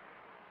towel.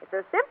 It's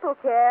a simple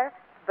care,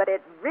 but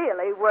it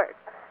really works.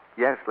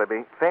 Yes,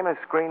 Libby. Famous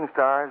screen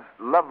stars,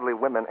 lovely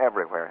women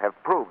everywhere have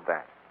proved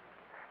that.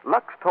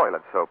 Lux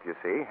toilet soap, you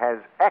see, has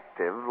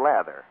active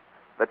lather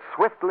that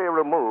swiftly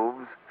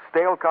removes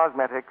stale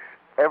cosmetics,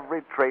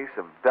 every trace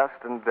of dust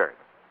and dirt.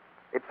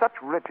 It's such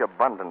rich,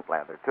 abundant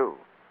lather, too.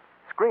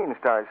 Screen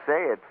stars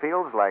say it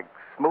feels like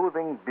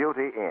smoothing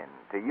beauty in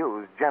to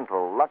use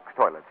gentle Lux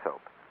toilet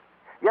soap.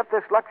 Yet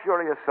this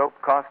luxurious soap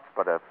costs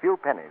but a few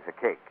pennies a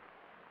cake.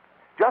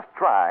 Just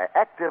try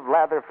active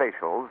lather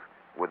facials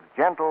with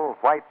gentle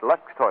white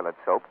Lux toilet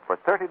soap for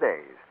 30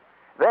 days.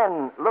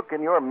 Then look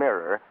in your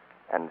mirror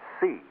and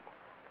see.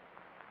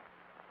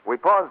 We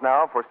pause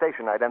now for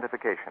station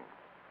identification.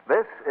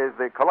 This is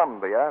the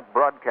Columbia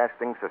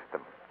Broadcasting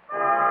System.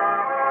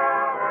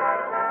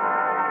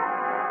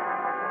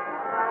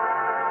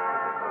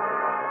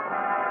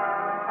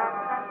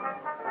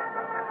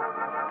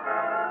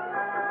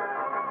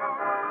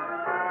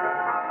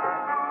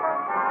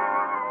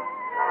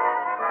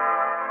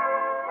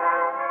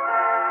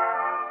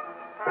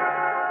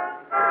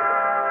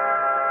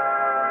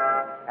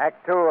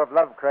 Act Two of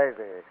Love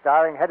Crazy,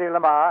 starring Hedy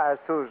Lamarr as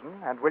Susan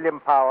and William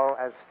Powell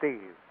as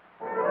Steve.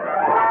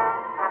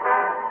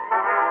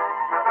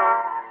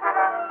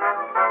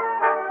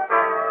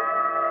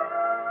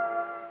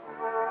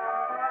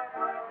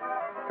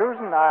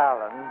 Susan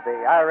Ireland,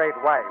 the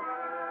irate wife,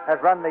 has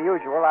run the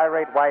usual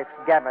irate wife's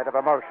gamut of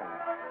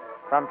emotions,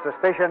 from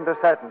suspicion to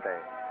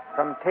certainty,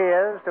 from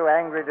tears to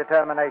angry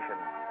determination,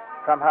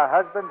 from her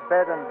husband's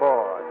bed and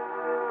board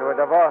to a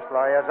divorce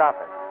lawyer's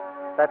office.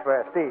 That's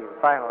where Steve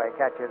finally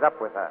catches up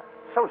with her.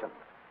 Susan,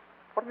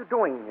 what are you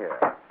doing here?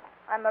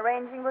 I'm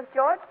arranging with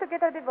George to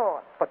get a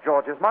divorce. But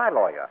George is my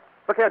lawyer.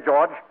 Look here,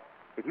 George.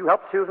 If you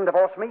help Susan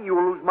divorce me, you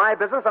will lose my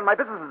business, and my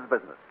business is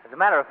business. As a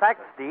matter of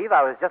fact, Steve,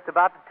 I was just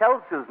about to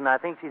tell Susan I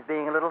think she's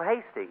being a little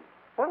hasty.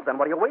 Well, then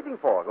what are you waiting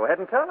for? Go ahead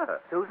and tell her.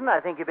 Susan, I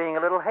think you're being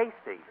a little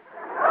hasty.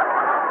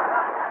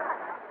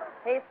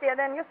 Hastier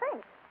than you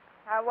think.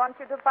 I want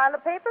you to file the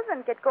papers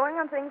and get going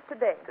on things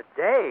today.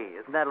 Today?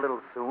 Isn't that a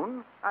little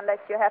soon? Unless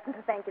you happen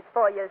to think it's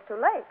 4 years too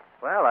late.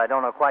 Well, I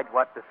don't know quite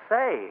what to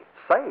say.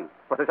 Say?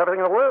 Well, there's everything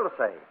in the world to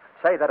say.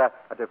 Say that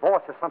a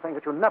divorce is something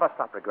that you'll never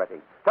stop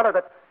regretting. Tell her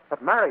that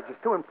marriage is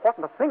too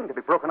important a thing to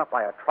be broken up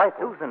by a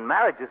trifle. Susan,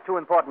 marriage is too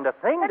important a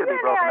thing to be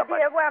broken up by... Have you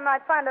any idea where I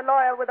might find a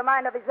lawyer with a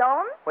mind of his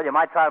own? Well, you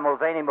might try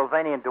Mulvaney,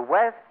 and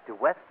DeWest.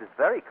 DeWest is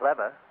very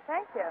clever.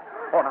 Thank you.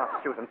 Oh, now,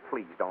 Susan,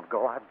 please don't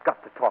go. I've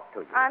got to talk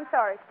to you. I'm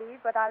sorry, Steve,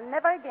 but I'll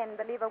never again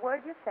believe a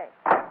word you say.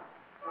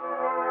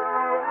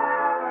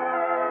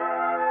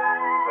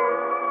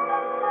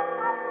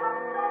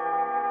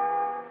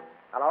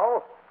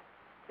 Hello?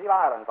 Steve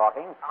Ireland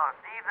talking. Hello,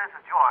 Steve. This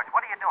is George.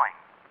 What are you doing?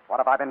 What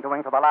have I been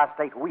doing for the last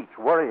 8 weeks?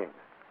 Worrying.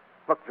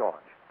 Look,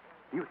 George,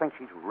 do you think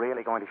she's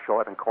really going to show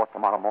up in court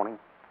tomorrow morning?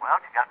 Well,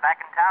 she got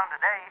back in town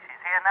today.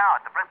 She's here now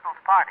at the Bristol's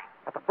party.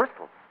 At the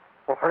Bristol?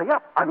 Well, hurry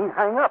up. I mean,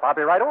 hang up. I'll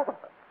be right over.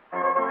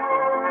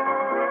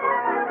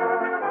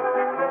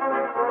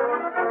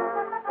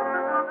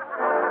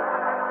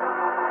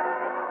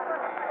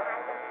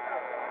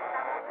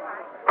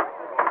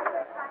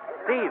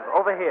 Steve,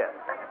 over here.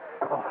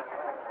 Oh,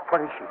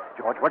 where is she,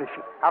 George? Where is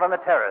she? Out on the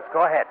terrace.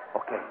 Go ahead.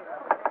 Okay.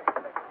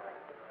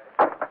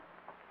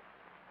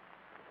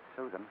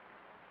 Susan.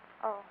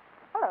 Oh,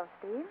 hello,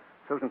 Steve.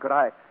 Susan, could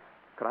I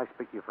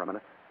speak to you for a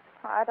minute?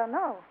 I don't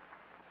know.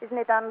 Isn't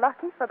it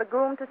unlucky for the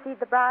groom to see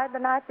the bride the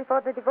night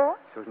before the divorce?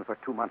 Susan, for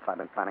 2 months I've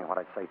been planning what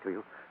I'd say to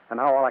you. And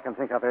now all I can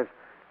think of is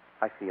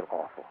I feel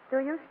awful. Do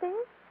you, Steve?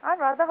 I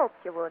rather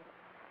hoped you would.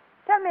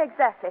 Tell me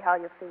exactly how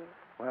you feel.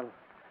 Well,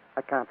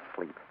 I can't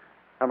sleep.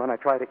 And when I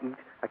try to eat,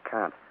 I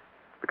can't.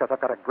 Because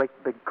I've got a great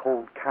big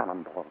cold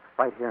cannonball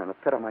right here in the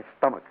pit of my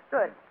stomach.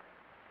 Good.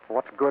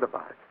 What's good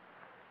about it?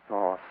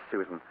 Oh,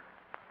 Susan,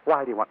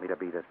 why do you want me to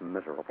be this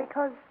miserable?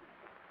 Because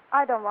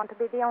I don't want to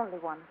be the only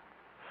one.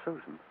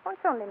 Susan. Oh,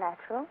 it's only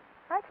natural.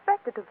 I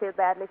expected to feel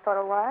badly for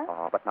a while.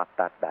 Oh, but not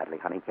that badly,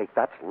 honey cake.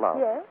 That's love.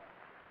 Yes,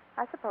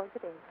 I suppose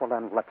it is. Well,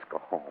 then let's go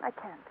home. I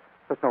can't.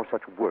 There's no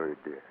such word,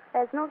 dear.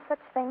 There's no such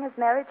thing as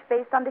marriage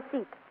based on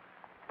deceit.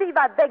 Steve,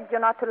 I begged you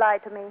not to lie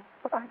to me.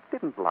 But I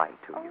didn't lie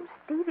to Oh, you.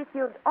 Steve, if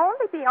you'd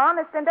only be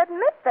honest and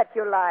admit that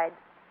you lied.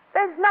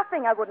 There's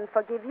nothing I wouldn't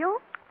forgive you.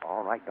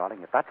 All right,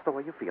 darling. If that's the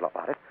way you feel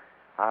about it,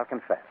 I'll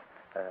confess.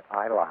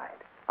 I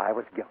lied. I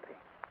was guilty.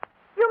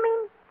 You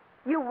mean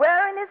you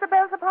were in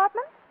Isabel's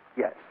apartment?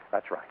 Yes,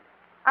 that's right.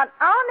 On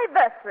our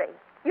anniversary.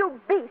 You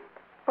beast.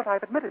 But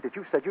I've admitted it.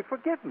 You said you'd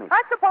forgive me.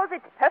 I suppose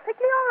it's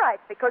perfectly all right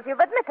because you've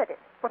admitted it.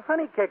 But,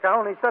 honey cake, I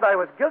only said I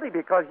was guilty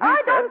because you I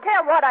said... don't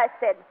care what I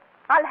said.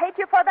 I'll hate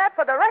you for that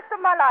for the rest of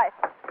my life.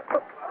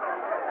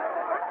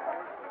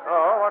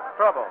 Oh, what's the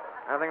trouble?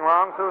 Anything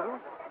wrong, Susan?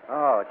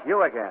 Oh, it's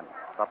you again.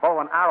 The bow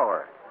and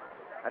arrower.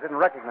 I didn't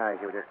recognize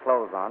you with your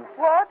clothes on.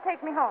 Ward,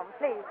 take me home,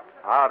 please.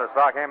 I ought to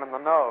sock him in the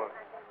nose.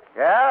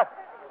 Yeah?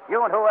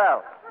 You and who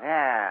else?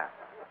 Yeah.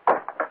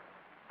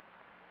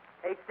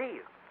 Hey,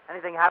 Steve,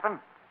 anything happen?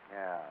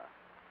 Yeah.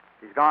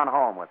 She's gone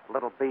home with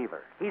little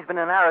Beaver. He's been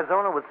in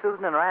Arizona with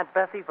Susan and her Aunt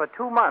Bessie for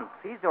 2 months.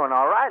 He's doing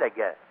all right, I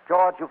guess.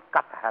 George, you've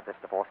got to have this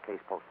divorce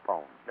case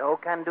postponed. No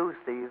can do,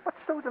 Steve. But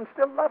Susan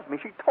still loves me.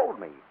 She told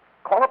me.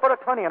 Call up her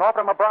attorney and offer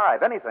him a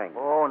bribe. Anything.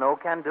 Oh, no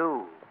can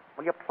do.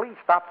 Will you please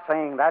stop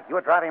saying that?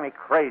 You're driving me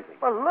crazy.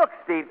 Well, look,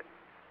 Steve.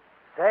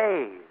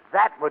 Say,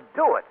 that would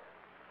do it.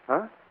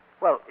 Huh?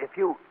 Well, if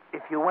you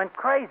went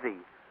crazy,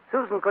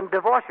 Susan couldn't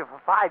divorce you for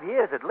 5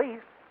 years at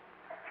least.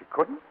 She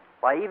couldn't?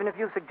 Why, even if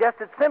you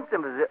suggested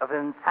symptoms of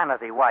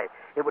insanity, why,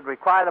 it would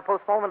require the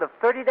postponement of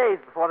 30 days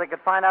before they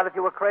could find out if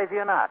you were crazy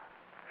or not.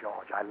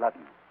 George, I love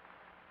you.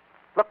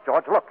 Look,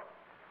 George, look.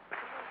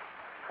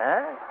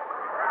 Huh?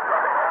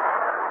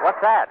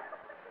 What's that?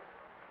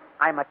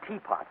 I'm a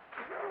teapot.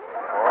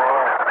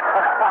 Oh.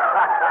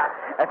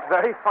 That's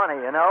very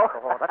funny, you know.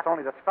 Oh, that's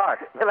only the start.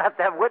 You'll have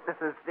to have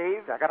witnesses,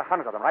 Steve. I got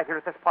 100 of them right here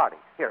at this party.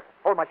 Here,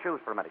 hold my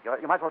shoes for a minute.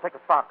 You might as well take the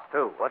socks,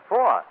 too. What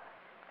for?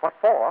 What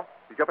for?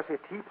 Did you ever see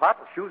a teapot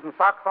with shoes and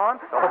socks on?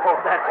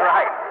 Oh, that's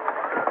right.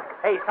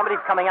 Hey,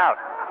 somebody's coming out.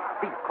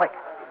 Steve, quick.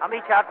 I'll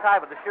meet you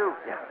outside with the shoes.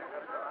 Yeah.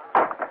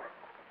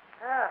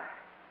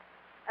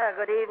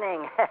 Good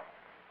evening.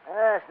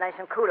 It's nice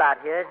and cool out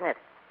here, isn't it?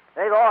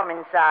 Very warm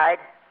inside.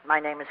 My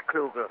name is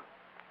Klugel.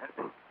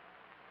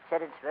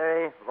 Said it's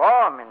very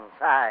warm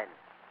inside.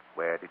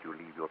 Where did you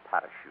leave your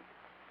parachute?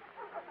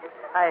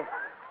 I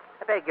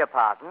beg your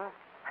pardon.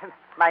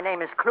 My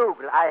name is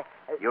Klugel.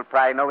 You'll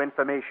pry no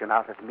information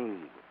out of me.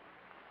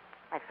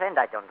 My friend,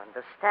 I don't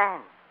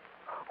understand.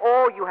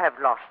 Oh, you have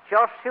lost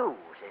your shoes.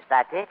 Is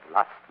that it?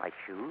 Lost my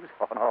shoes?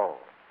 Oh, no.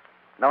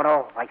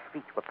 No. My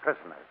feet were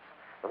prisoners,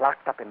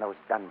 locked up in those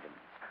dungeons,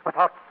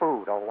 without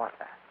food or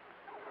water.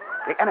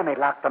 The enemy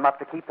locked them up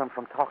to keep them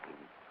from talking.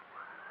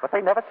 But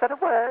they never said a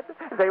word.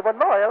 They were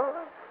loyal.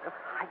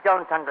 I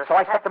don't understand. So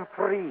I set them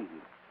free.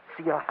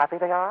 See how happy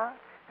they are?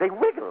 They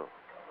wiggle.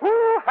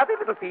 Ooh, happy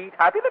little feet,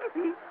 happy little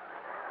feet.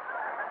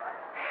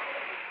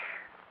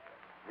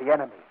 Shh. The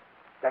enemy.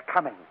 They're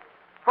coming.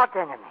 What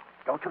enemy?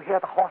 Don't you hear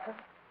the horses?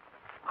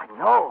 I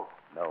know.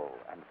 No,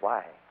 and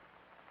why?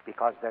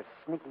 Because they're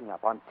sneaking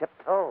up on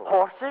tiptoe.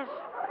 Horses?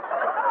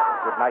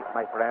 Good night,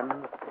 my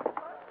friend.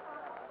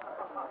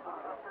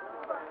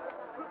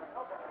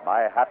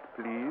 My hat,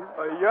 please.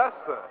 Yes,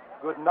 sir.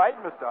 Good night,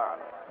 Mr.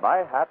 Arnold. My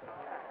hat.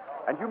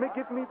 And you may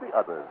give me the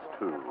others,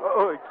 too.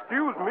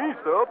 Excuse me,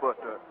 sir, but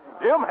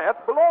them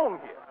hats belong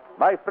here.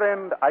 My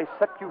friend, I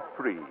set you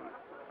free.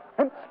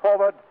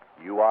 Henceforward,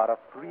 you are a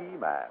free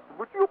man.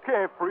 But you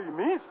can't free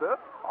me, sir.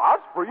 I'm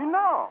free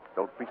now.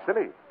 Don't be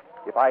silly.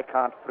 If I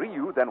can't free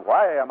you, then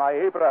why am I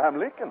Abraham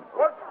Lincoln?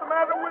 What's the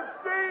matter with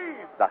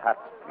Steve? The hats,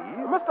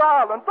 please. Mr.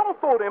 Ireland, don't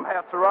throw them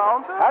hats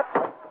around, sir. Hat?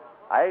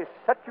 I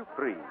set you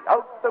free.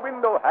 Out the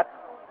window, hat.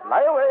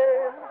 Fly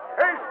away.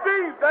 Hey,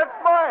 Steve, that's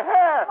my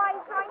hat. Why,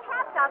 he's throwing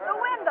hats out the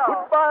window.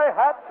 Goodbye,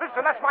 hat.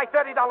 Listen, that's my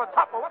 $30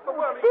 topper. What the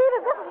world?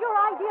 Steve, this is your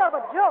idea of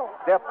a joke.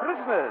 They're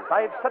prisoners.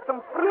 I've set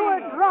them free.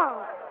 You were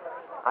drunk.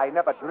 I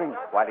never drink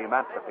while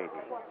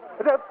emancipating.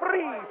 They're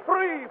free,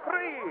 free,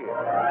 free.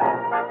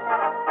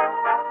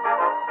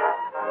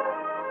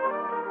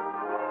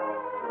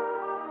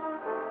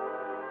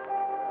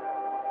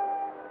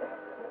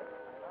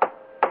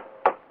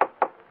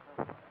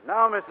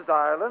 Now, Mrs.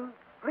 Ireland,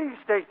 please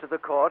state to the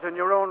court in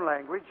your own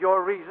language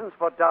your reasons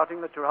for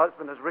doubting that your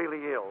husband is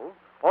really ill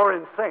or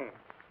insane.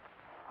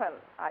 Well,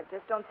 I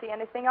just don't see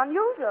anything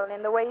unusual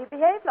in the way he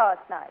behaved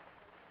last night.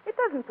 It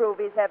doesn't prove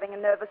he's having a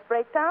nervous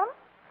breakdown.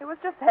 He was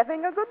just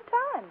having a good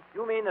time.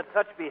 You mean that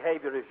such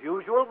behavior is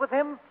usual with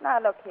him? Now,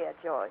 look here,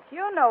 George.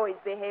 You know he's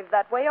behaved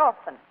that way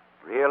often.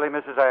 Really,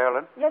 Mrs.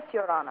 Ireland? Yes,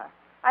 Your Honor.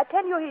 I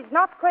tell you, he's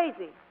not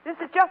crazy. This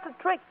is just a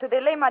trick to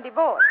delay my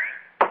divorce.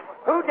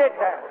 Who did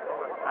that?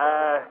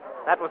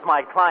 That was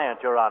my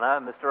client, Your Honor,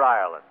 Mr.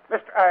 Ireland.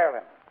 Mr.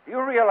 Ireland, do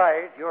you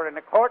realize you're in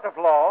a court of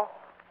law?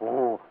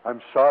 Oh,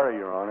 I'm sorry,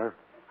 Your Honor.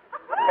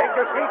 Take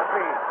your seat,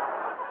 please.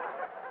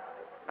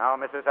 Now,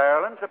 Mrs.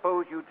 Ireland,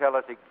 suppose you tell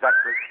us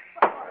exactly...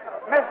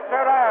 Mr.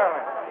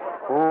 Ireland.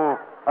 Oh,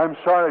 I'm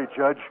sorry,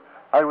 Judge.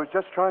 I was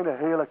just trying to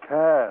hail a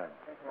cab.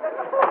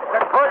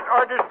 The court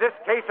orders this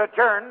case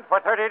adjourned for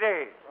 30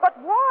 days. But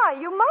why?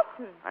 You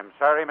mustn't. I'm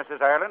sorry,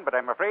 Mrs. Ireland, but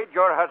I'm afraid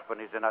your husband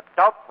is in a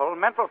doubtful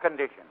mental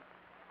condition.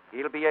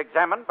 He'll be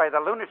examined by the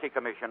Lunacy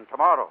Commission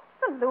tomorrow.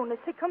 The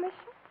Lunacy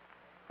Commission?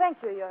 Thank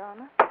you, Your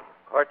Honor.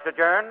 Court's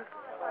adjourned.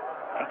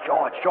 Hey,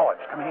 George,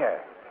 come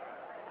here.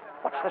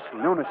 What's this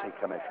lunacy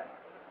commission?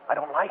 I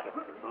don't like it.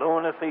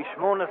 Lunacy,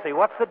 schmoonacy,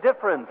 what's the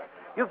difference?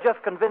 You've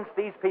just convinced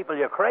these people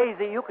you're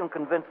crazy. You can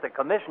convince the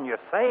commission you're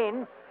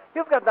sane.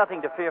 You've got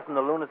nothing to fear from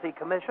the Lunacy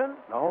Commission.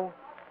 No?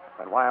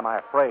 Then why am I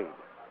afraid?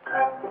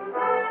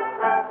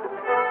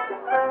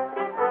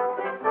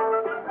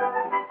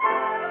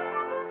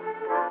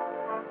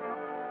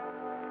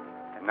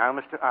 And now,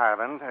 Mr.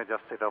 Ireland,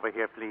 just sit over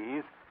here,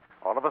 please.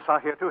 All of us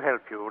are here to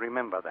help you.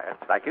 Remember that.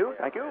 Thank you.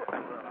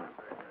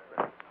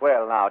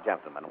 Well, now,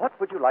 gentlemen, what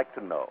would you like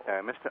to know?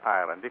 Mr.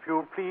 Ireland, if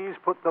you'll please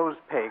put those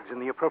pegs in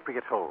the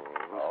appropriate holes.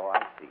 Oh,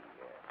 I see.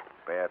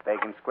 Square peg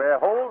in square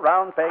hole,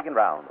 round peg in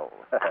round hole.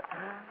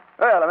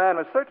 Well, a man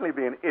would certainly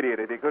be an idiot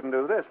if he couldn't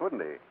do this,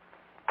 wouldn't he?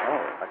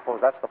 Oh, I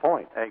suppose that's the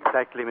point.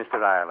 Exactly, Mr.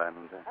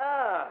 Ireland.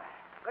 Oh,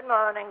 good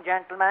morning,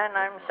 gentlemen.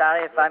 I'm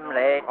sorry if I'm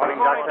late. Morning,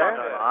 Doctor.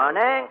 Good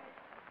morning.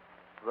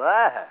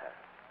 Well,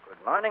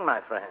 good morning,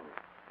 my friend.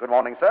 Good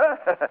morning, sir.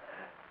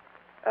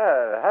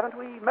 Haven't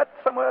we met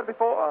somewhere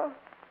before?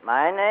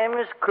 My name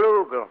is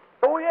Klugel.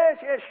 Oh, yes,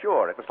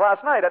 sure. It was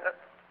last night at...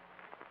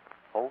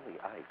 Holy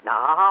ice. No.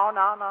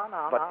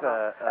 But,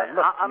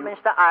 Look,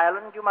 Mr.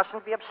 Ireland, you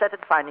mustn't be upset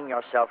at finding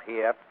yourself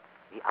here.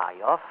 We are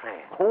your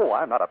friends. Oh,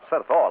 I'm not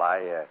upset at all.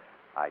 I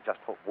just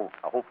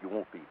hope you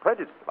won't be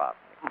prejudiced about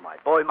me. My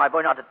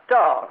boy, not at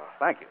all.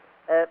 Thank you.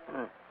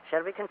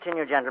 Shall we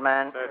continue,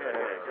 gentlemen?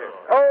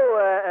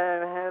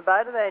 Oh,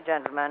 by the way,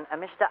 gentlemen,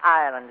 Mr.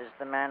 Ireland is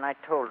the man I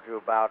told you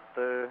about.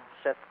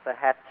 Set the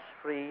hats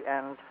free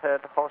and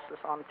herd horses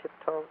on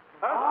tiptoe.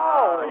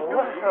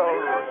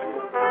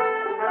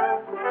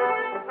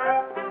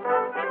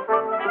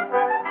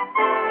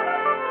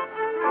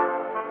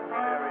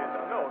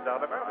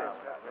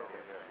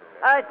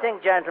 I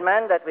think,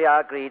 gentlemen, that we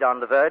are agreed on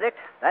the verdict.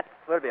 That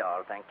will be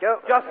all, thank you.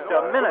 Just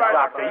a minute,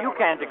 Doctor. You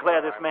can't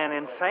declare this man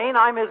insane.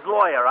 I'm his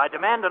lawyer. I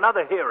demand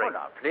another hearing. Oh,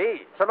 now,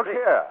 please. So look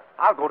here.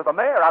 I'll go to the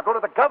mayor. I'll go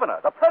to the governor,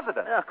 the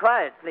president.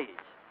 Quiet, please.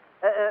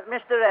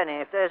 Mr.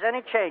 Rennie, if there's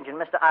any change in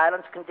Mr.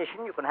 Ireland's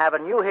condition, you can have a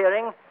new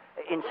hearing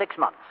in 6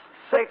 months.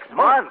 6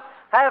 months?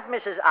 Have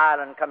Mrs.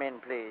 Ireland come in,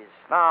 please.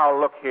 Now,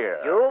 look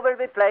here. You will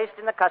be placed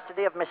in the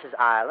custody of Mrs.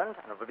 Ireland,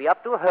 and it will be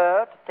up to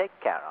her to take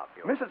care of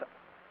you. Mrs.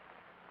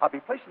 I'll be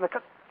placed in the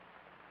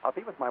I'll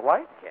be with my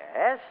wife?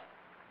 Yes.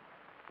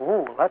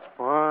 Oh, that's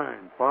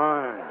fine.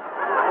 Dr.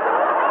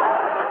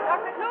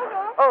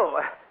 Kluger?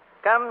 Oh,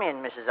 come in,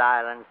 Mrs.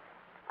 Ireland.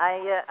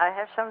 I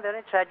have some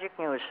very tragic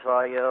news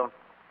for you.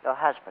 Your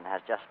husband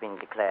has just been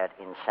declared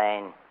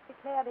insane.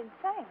 Declared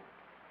insane?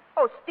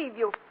 Oh, Steve,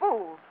 you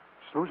fool.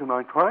 Susan,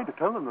 I tried to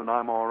tell them that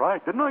I'm all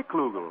right, didn't I,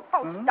 Klugel?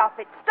 Oh, stop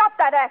it. Stop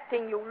that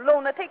acting, you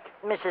lunatic.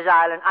 Mrs.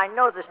 Ireland, I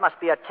know this must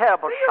be a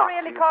terrible Do you shock.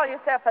 really call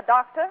yourself a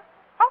doctor?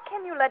 How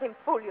can you let him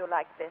fool you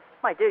like this?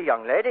 My dear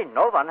young lady,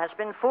 no one has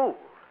been fooled.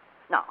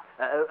 Now,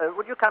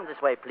 would you come this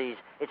way, please?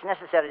 It's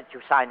necessary that you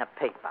sign a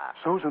paper.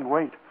 Susan,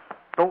 wait.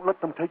 Don't let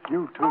them take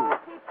you, too. Oh,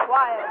 keep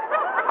quiet.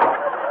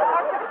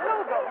 Dr.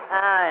 Kluger.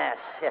 Ah,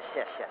 yes.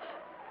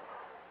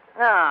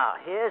 Now,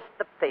 here's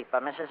the paper,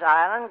 Mrs.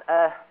 Ireland.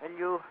 Will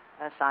you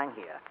sign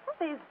here?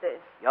 What is this?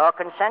 Your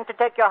consent to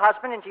take your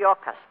husband into your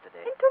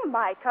custody. Into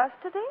my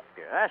custody?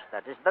 Yes,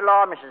 that is the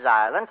law, Mrs.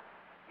 Ireland.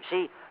 You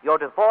see, your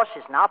divorce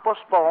is now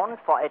postponed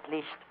for at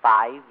least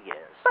 5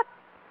 years. But...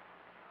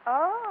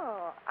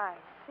 Oh, I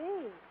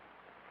see.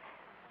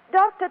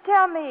 Doctor,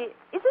 tell me,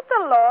 is it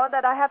the law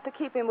that I have to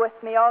keep him with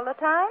me all the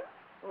time?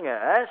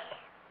 Yes.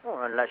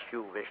 Well, unless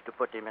you wish to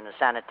put him in a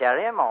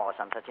sanitarium or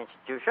some such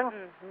institution.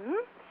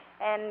 Mm-hmm.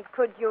 And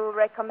could you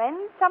recommend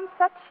some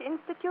such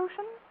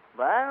institution?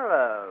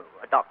 Well,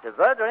 Dr.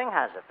 Verdering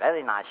has a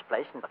very nice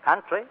place in the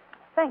country.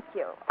 Thank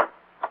you.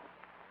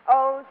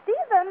 Oh,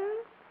 Stephen.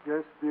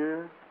 Yes,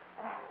 dear?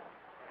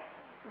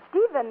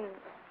 Stephen,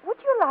 would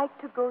you like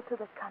to go to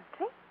the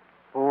country?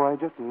 Oh, I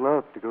just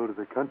love to go to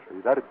the country.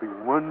 That'd be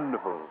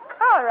wonderful.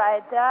 All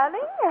right,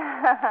 darling.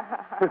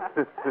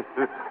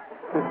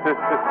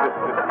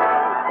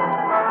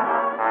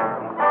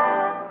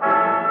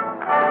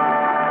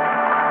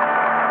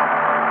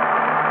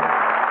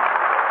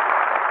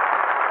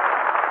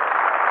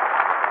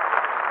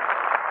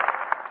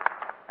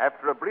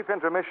 After a brief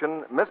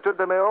intermission, Mr.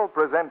 DeMille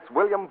presents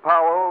William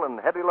Powell and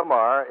Hedy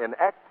Lamarr in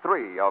Act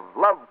 3 of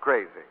Love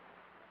Crazy.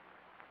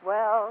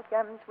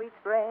 Welcome, sweet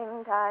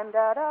springtime,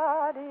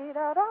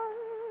 da-da-dee-da-dum,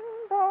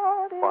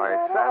 da-dee-da-da-da.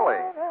 Why, Sally,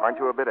 aren't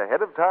you a bit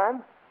ahead of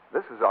time?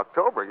 This is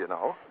October, you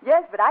know.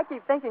 Yes, but I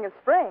keep thinking of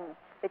spring,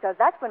 because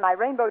that's when my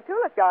rainbow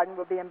tulip garden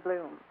will be in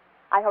bloom.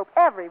 I hope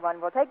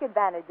everyone will take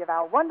advantage of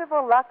our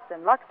wonderful Lux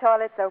and Lux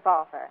Toilet Soap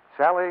offer.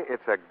 Sally,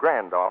 it's a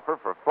grand offer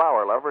for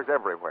flower lovers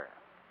everywhere.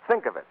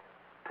 Think of it.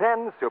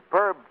 10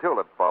 superb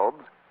tulip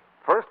bulbs,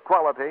 first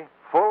quality,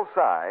 full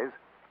size,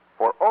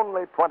 for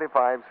only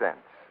 25 cents.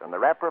 And the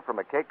wrapper from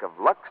a cake of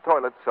Lux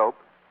Toilet Soap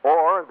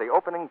or the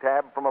opening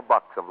tab from a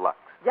box of Lux.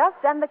 Just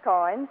send the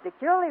coins,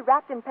 securely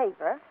wrapped in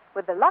paper,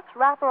 with the Lux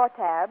wrapper or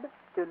tab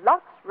to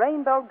Lux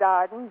Rainbow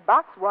Garden,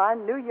 Box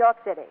 1, New York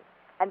City.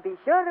 And be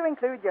sure to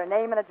include your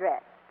name and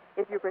address.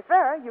 If you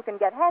prefer, you can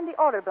get handy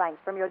order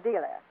blanks from your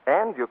dealer.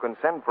 And you can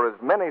send for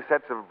as many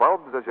sets of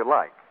bulbs as you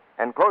like,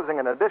 enclosing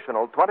an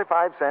additional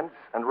 25 cents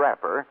and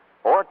wrapper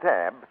or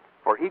tab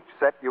for each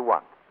set you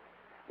want.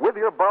 With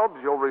your bulbs,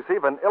 you'll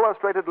receive an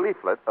illustrated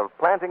leaflet of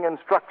planting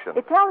instructions.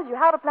 It tells you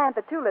how to plant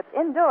the tulips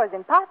indoors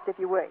in pots if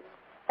you wish.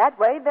 That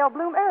way, they'll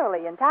bloom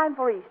early in time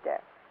for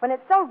Easter, when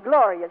it's so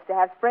glorious to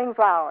have spring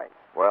flowers.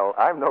 Well,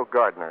 I'm no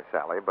gardener,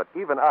 Sally, but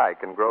even I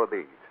can grow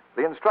these.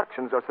 The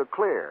instructions are so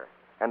clear,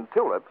 and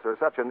tulips are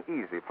such an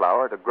easy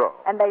flower to grow.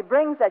 And they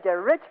bring such a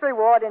rich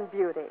reward in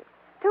beauty.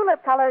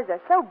 Tulip colors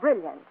are so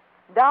brilliant.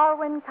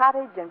 Darwin,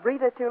 Cottage, and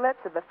Breeder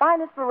tulips of the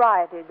finest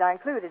varieties are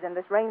included in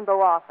this rainbow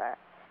offer.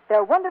 There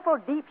are wonderful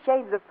deep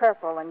shades of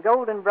purple and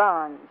golden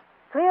bronze,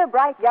 clear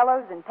bright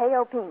yellows and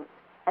pale pinks,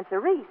 and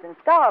cerise and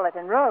scarlet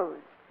and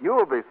rose.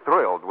 You'll be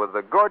thrilled with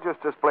the gorgeous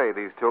display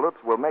these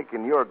tulips will make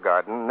in your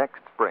garden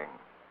next spring.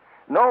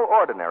 No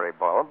ordinary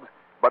bulbs,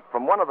 but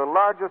from one of the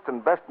largest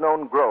and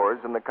best-known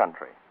growers in the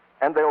country.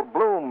 And they'll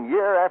bloom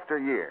year after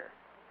year.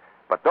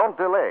 But don't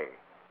delay.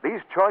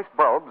 These choice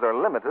bulbs are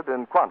limited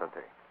in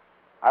quantity.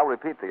 I'll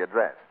repeat the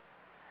address.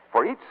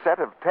 For each set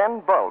of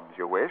 10 bulbs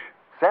you wish,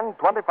 send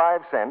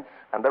 25 cents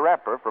and the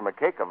wrapper from a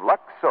cake of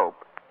Lux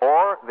soap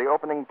or the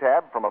opening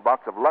tab from a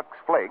box of Lux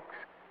Flakes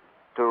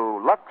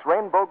to Lux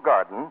Rainbow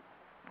Garden,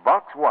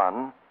 Box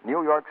 1,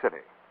 New York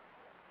City.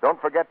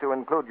 Don't forget to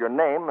include your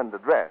name and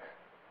address.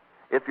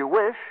 If you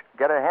wish,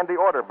 get a handy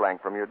order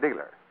blank from your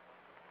dealer.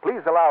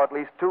 Please allow at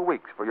least 2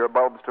 weeks for your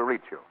bulbs to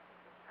reach you.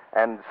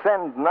 And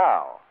send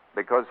now,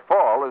 because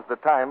fall is the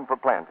time for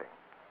planting.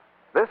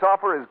 This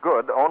offer is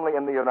good only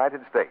in the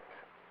United States.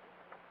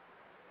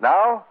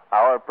 Now,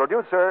 our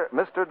producer,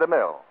 Mr.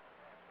 DeMille.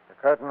 The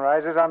curtain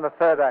rises on the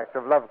third act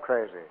of Love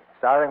Crazy,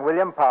 starring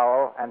William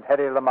Powell and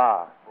Hedy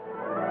Lamarr.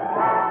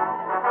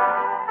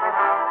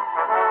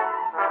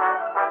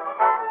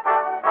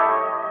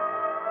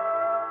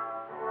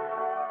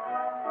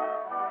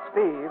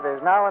 Steve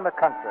is now in the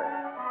country,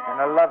 in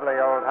a lovely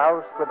old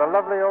house with a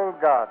lovely old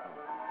garden,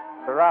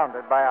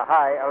 surrounded by a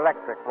high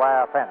electric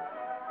wire fence.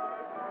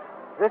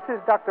 This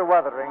is Dr.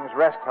 Wuthering's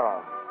rest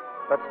home,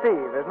 but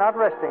Steve is not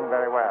resting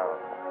very well.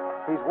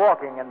 He's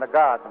walking in the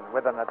garden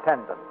with an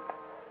attendant.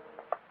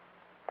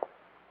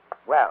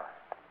 Well,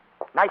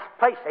 nice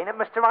place, ain't it,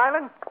 Mr.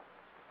 Island?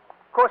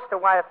 Of course, the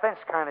wire fence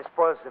kind of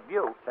spoils the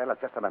view. Say, look,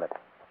 just a minute.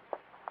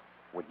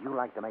 Would you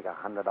like to make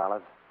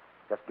 $100?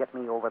 Just get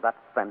me over that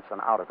fence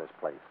and out of this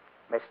place.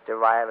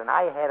 Mr. Island,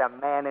 I had a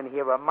man in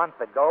here a month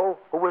ago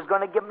who was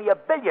going to give me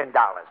 $1 billion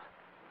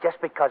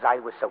just because I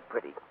was so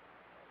pretty.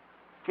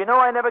 Do you know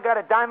I never got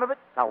a dime of it?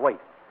 Now, wait.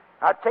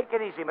 Now, take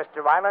it easy,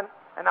 Mr. Island,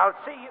 and I'll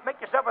see you.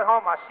 Make yourself at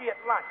home. I'll see you at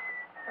lunch.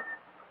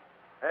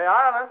 Hey,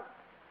 Island.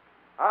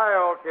 Hi,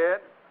 old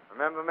kid.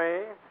 Remember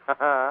me?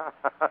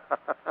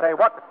 Say,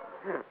 what?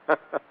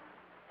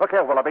 Look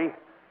here, Willoughby.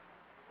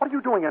 What are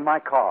you doing in my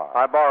car?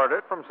 I borrowed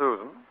it from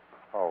Susan.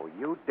 Oh,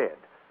 you did.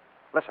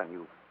 Listen,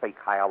 you fake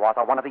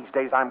Hiawatha. One of these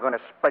days I'm going to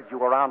spread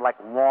you around like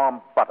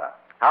warm butter.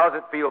 How does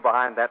it feel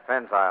behind that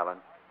fence, Island?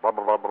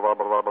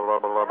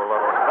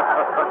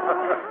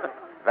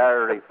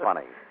 Very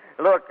funny.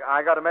 Look,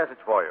 I got a message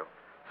for you.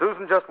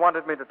 Susan just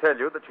wanted me to tell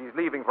you that she's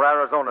leaving for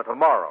Arizona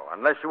tomorrow,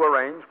 unless you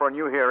arrange for a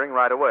new hearing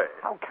right away.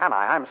 How can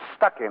I? I'm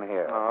stuck in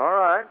here. All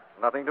right.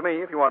 Nothing to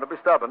me if you want to be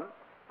stubborn.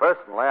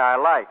 Personally, I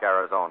like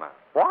Arizona.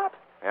 What?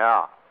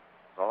 Yeah.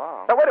 So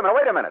long. Now, wait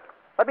a minute.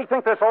 Let me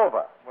think this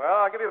over. Well,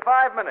 I'll give you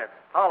 5 minutes.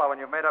 Holler when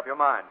you've made up your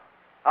mind.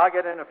 I'll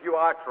get in a few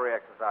archery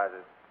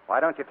exercises.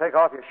 Why don't you take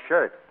off your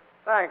shirt?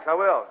 Thanks, I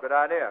will. Good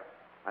idea.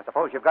 I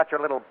suppose you've got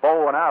your little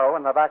bow and arrow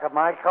in the back of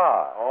my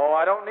car. Oh,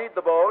 I don't need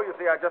the bow. You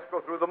see, I just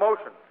go through the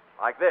motions.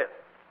 Like this.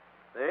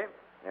 See?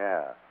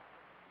 Yeah.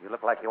 You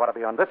look like you ought to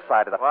be on this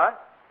side of the... What?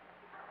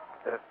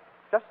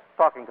 Just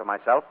talking to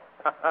myself.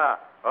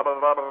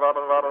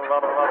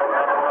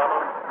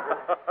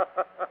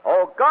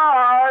 Oh,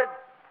 guard!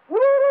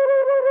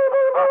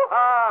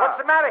 What's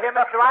the matter here,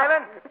 Mr.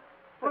 Island?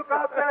 Look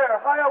out there.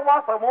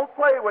 Hiawatha won't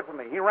play with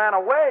me. He ran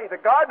away. The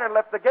gardener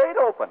left the gate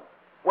open.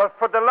 Well,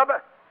 for the love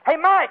of... Hey,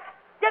 Mike,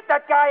 get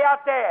that guy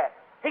out there.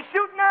 He's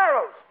shooting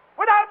arrows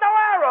without no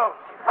arrows.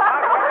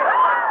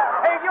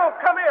 Hey, you,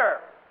 come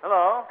here.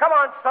 Hello? Come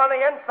on, Sonny,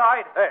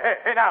 inside.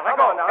 Hey, now, let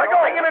Come go. on now. Let go.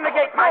 Bring him in the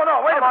gate, Mike.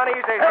 No, wait a Come on,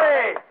 minute. easy.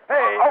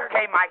 Hey.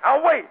 Okay, Mike. Now,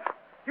 wait.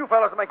 You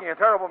fellas are making a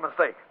terrible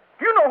mistake.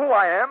 Do you know who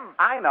I am?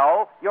 I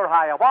know. You're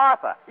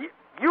Hiawatha.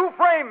 You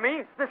framed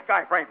me. This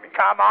guy framed me.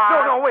 Come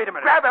on. No, wait a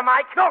minute. Grab him,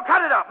 Mike. No,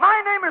 cut it up.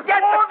 My name is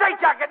Get Ward. the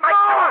straitjacket, Mike.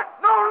 Come on.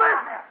 No,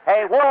 listen.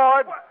 Hey,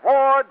 Ward,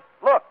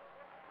 look.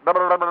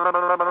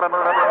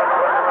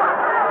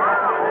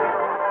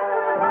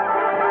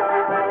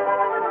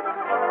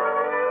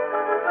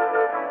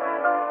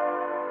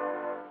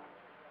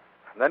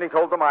 Then he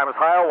told them I was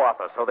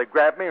Hiawatha, so they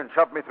grabbed me and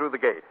shoved me through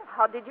the gate.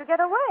 How did you get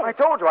away? I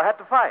told you I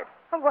had to fight.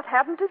 Well, what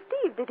happened to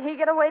Steve? Did he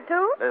get away,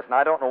 too? Listen,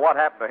 I don't know what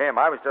happened to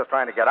him. I was just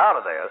trying to get out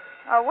of there.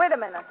 Oh, wait a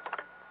minute.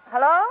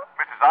 Hello?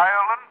 Mrs.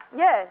 Ireland?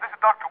 Yes. This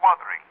is Dr.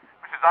 Wuthering.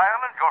 Mrs.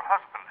 Ireland, your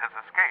husband has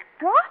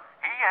escaped. What?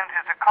 He and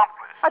his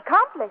accomplice.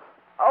 Accomplice?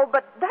 Oh,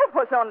 but that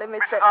was only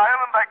Mr. Mrs.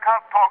 Ireland, I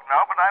can't talk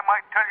now, but I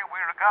might tell you we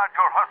regard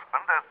your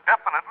husband as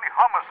definitely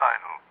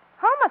homicidal.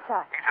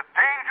 Homicide? He's a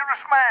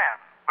dangerous man.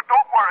 But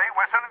don't worry,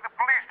 we're sending the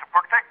police to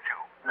protect you.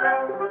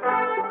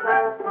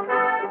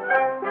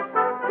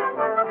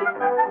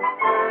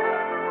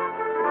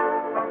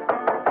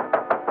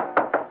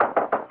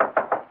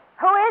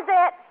 Who is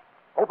it?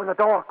 Open the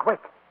door, quick.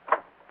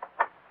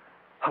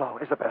 Hello,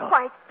 Isabel.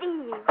 Why,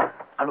 Steve.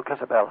 Now, look,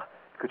 Isabel,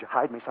 could you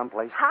hide me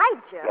someplace?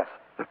 Hide you? Yes,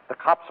 the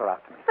cops are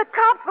after me. The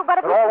cops, but what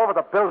if They're all over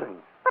the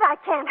building. But I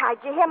can't hide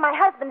you here. My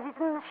husband's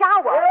in the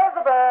shower.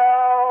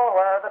 Isabel,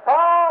 where are the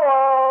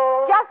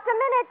towels? Just a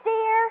minute,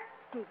 dear.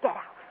 Steve, get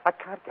out. I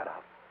can't get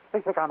out.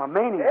 They think I'm a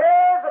maniac.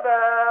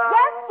 Isabel!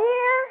 Yes,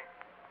 dear.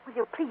 Will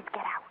you please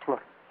get out?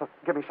 Look,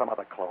 give me some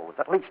other clothes.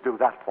 At least do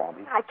that for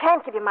me. I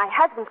can't give you my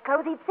husband's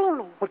clothes. He'd see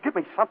me. Well, give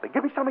me something.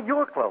 Give me some of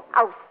your clothes.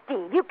 Oh,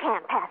 Steve, you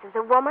can't pass as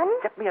a woman.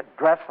 Get me a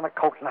dress and a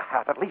coat and a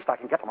hat. At least I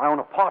can get to my own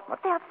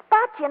apartment. They'll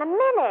spot you in a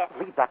minute.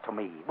 Leave that to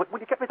me. Will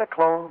you get me the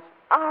clothes?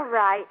 All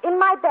right. In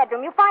my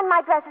bedroom. You'll find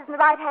my dresses in the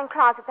right-hand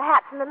closet, the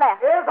hat's in the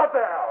left.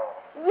 Isabel!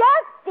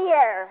 Yes,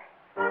 dear.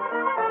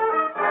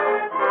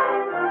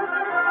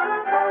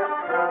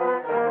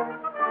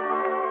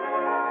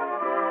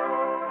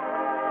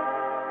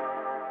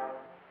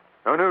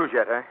 No news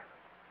yet, eh?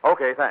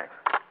 Okay, thanks.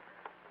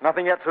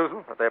 Nothing yet,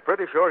 Susan, but they're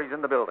pretty sure he's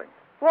in the building.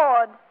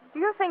 Ward, do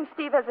you think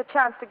Steve has a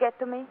chance to get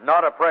to me?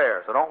 Not a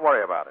prayer, so don't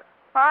worry about it.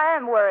 I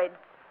am worried.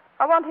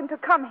 I want him to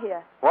come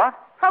here. What?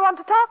 I want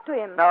to talk to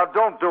him. Now,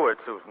 don't do it,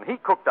 Susan. He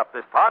cooked up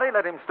this party.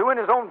 Let him stew in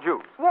his own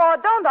juice.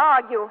 Ward, don't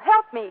argue.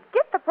 Help me.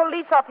 Get the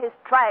police off his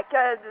track.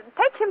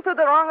 Take him to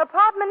the wrong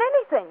apartment,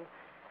 anything.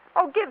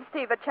 Oh, give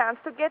Steve a chance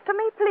to get to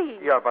me,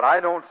 please. Yeah, but I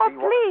don't see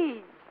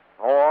please.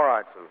 Oh, all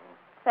right, Susan.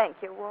 Thank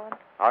you, Ward.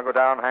 I'll go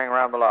down and hang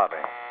around the lobby.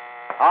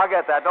 I'll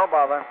get that. Don't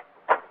bother.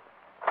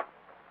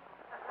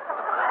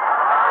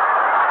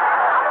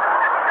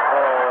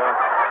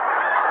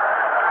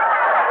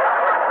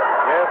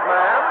 Yes,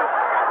 ma'am?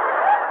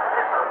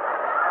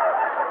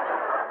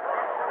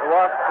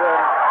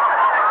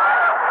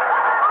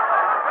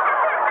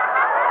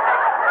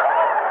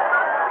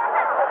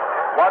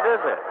 What is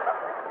it?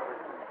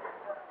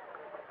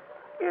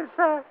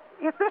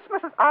 Is this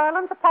Mrs.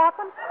 Ireland's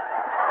apartment?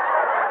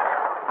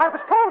 I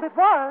was told it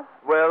was.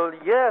 Well,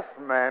 yes,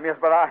 ma'am. Yes,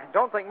 but I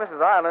don't think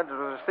Mrs. Ireland is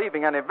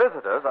receiving any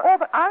visitors. Oh,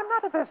 but I'm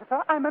not a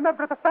visitor. I'm a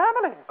member of the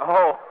family.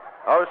 Oh,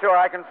 sure.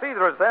 I can see the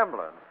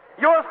resemblance.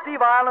 You're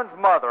Steve Ireland's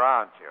mother,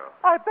 aren't you?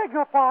 I beg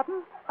your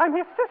pardon. I'm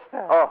his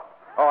sister. Oh,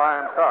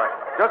 I'm sorry.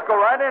 Just go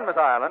right in, Miss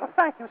Ireland. Oh,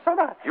 thank you so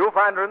much. You'll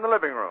find her in the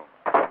living room.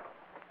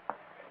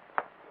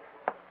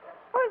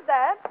 Who's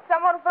that?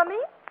 Someone for me?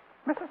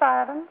 Mrs.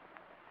 Ireland,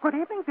 good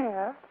evening,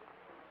 dear.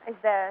 Is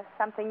there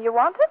something you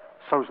wanted?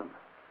 Susan,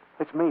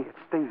 it's me. It's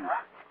Steve.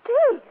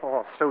 Steve?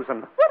 Oh,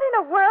 Susan. What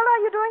in the world are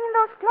you doing in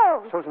those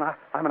clothes? Susan,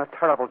 I'm in a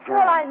terrible jam.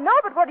 Well, I know,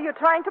 but what are you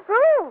trying to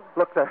prove?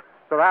 Look, they're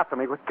after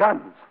me with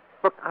guns.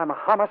 Look, I'm a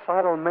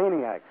homicidal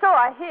maniac. So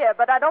I hear,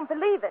 but I don't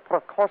believe it. Well,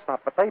 of course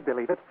not, but they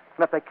believe it.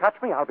 And if they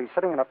catch me, I'll be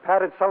sitting in a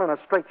padded cell in a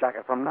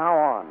straitjacket from now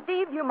on.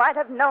 Steve, you might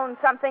have known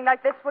something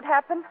like this would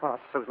happen. Oh,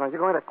 Susan, are you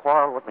going to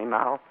quarrel with me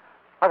now?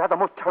 I've had the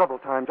most terrible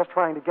time just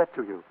trying to get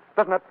to you.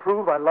 Doesn't that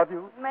prove I love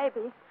you?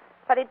 Maybe.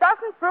 But it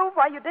doesn't prove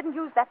why you didn't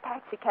use that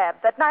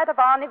taxicab that night of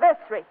our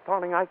anniversary.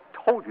 Darling, I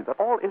told you that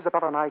all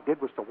Isabel and I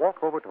did was to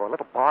walk over to a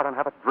little bar and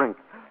have a drink.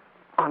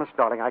 Honest,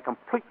 darling, I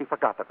completely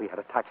forgot that we had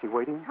a taxi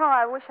waiting. Oh,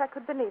 I wish I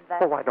could believe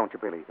that. Oh, why don't you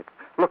believe it?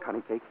 Look,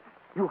 honey cake,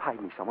 you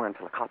hide me somewhere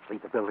until the cops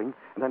leave the building,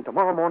 and then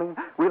tomorrow morning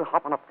we'll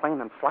hop on a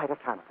plane and fly to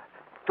Canada.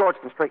 George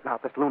can straighten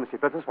out this lunacy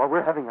business while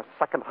we're having a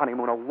second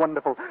honeymoon, a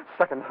wonderful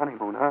second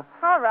honeymoon, huh?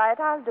 All right,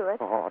 I'll do it.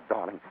 Oh,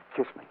 darling,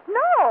 kiss me.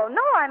 No,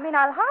 I mean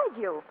I'll hide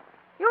you.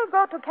 You'll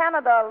go to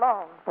Canada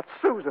alone. But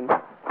Susan...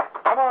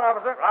 Come on,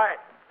 officer. Right.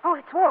 Oh,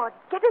 it's Ward.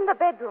 Get in the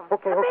bedroom.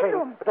 Okay.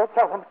 Bedroom. But don't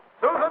tell them.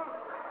 Susan?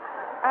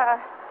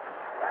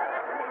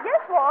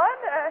 Yes, Ward.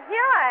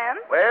 Here I am.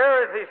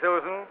 Where is he,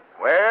 Susan?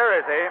 Where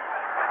is he?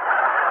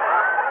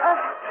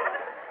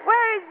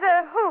 Where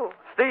is, who?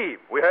 Steve.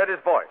 We heard his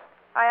voice.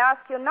 I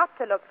asked you not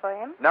to look for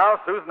him. Now,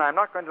 Susan, I'm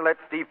not going to let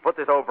Steve put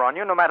this over on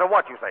you, no matter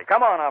what you say.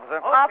 Come on,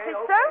 officer.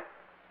 Officer,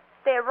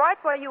 stay right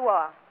where you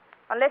are.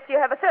 Unless you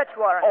have a search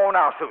warrant. Oh,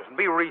 now, Susan,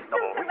 be reasonable.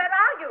 Susan, where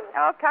are you?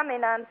 Oh, come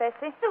in, Aunt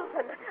Bessie.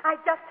 Susan, I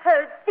just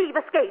heard Steve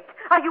escaped.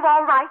 Are you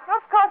all right?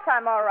 Of course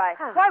I'm all right.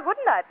 Why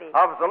wouldn't I be?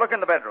 Officer, look in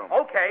the bedroom.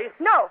 Okay.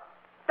 No.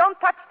 Don't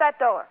touch that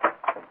door.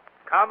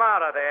 Come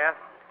out of there.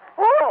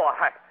 Oh,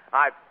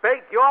 I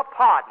beg your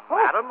pardon,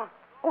 madam.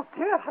 Oh,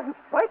 dear, you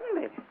frightened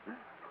me.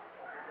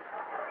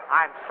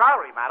 I'm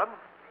sorry, madam.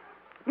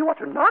 You ought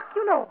to knock,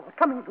 you know,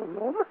 coming into a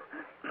room.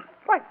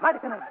 Why, it might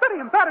have been a very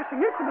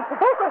embarrassing incident for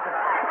both of us.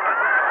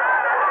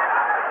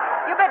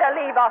 You better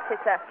leave,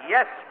 officer.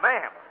 Yes,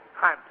 ma'am.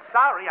 I'm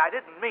sorry. I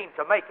didn't mean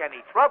to make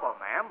any trouble,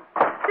 ma'am.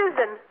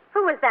 Susan,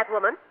 who is that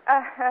woman?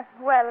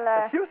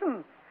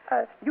 Susan,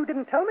 you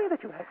didn't tell me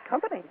that you had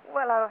company.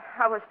 Well,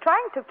 I was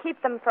trying to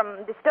keep them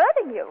from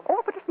disturbing you.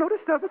 Oh, but it's no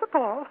disturbance at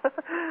all.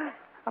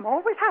 I'm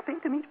always happy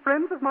to meet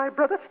friends of my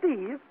brother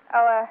Steve.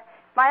 Oh,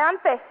 my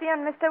Aunt Bessie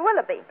and Mr.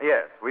 Willoughby.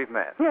 Yes, we've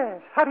met.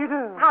 Yes, how do you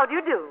do? How do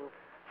you do?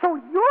 So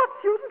you're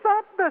Susan's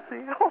Aunt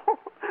Bessie. Oh,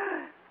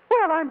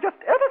 well, I'm just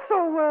ever so,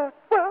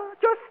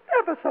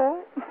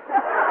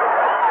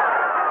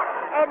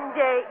 And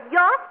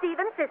you're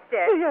Stephen's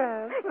sister?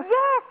 Yes.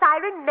 Yes, I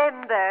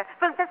remember.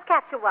 From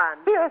Saskatchewan.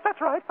 Yes,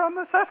 that's right, from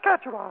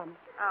Saskatchewan.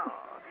 Oh,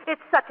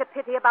 it's such a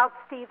pity about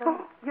Stephen.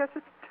 Oh, yes,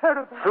 it's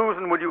terrible.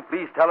 Susan, will you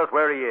please tell us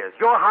where he is?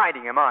 You're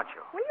hiding him, aren't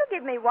you? Will you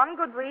give me one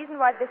good reason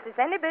why this is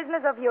any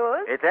business of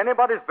yours? It's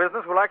anybody's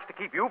business who likes to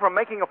keep you from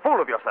making a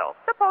fool of yourself.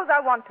 Suppose I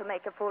want to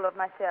make a fool of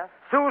myself.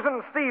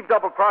 Susan, Steve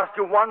double-crossed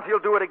you once. He'll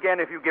do it again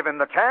if you give him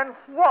the chance.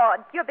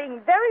 Ward, you're being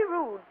very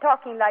rude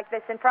talking like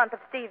this in front of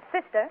Steve's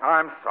sister.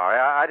 I'm sorry.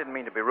 I didn't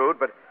mean to be rude,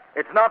 but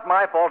it's not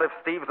my fault if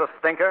Steve's a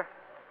stinker.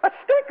 A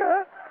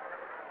stinker?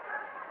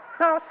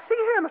 Now, see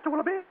here, Mr.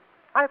 Willoughby.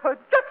 I've heard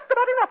just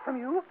about enough from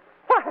you.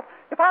 Why,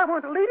 if I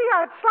weren't a lady,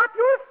 I'd slap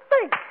your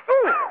face.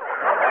 Ooh.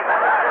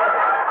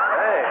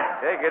 Hey,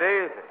 take it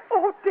easy.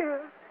 Oh, dear.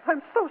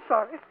 I'm so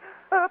sorry.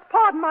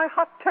 Pardon my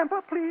hot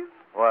temper, please.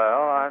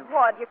 Well,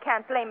 Ward, you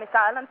can't blame Miss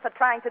Ireland for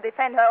trying to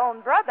defend her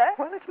own brother.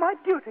 Well, it's my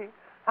duty.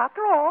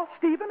 After all,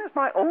 Stephen is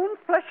my own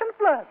flesh and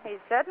blood. He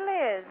certainly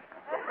is.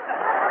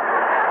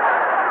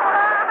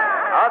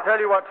 I'll tell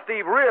you what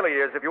Steve really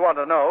is, if you want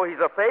to know. He's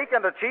a fake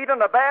and a cheat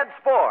and a bad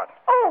sport.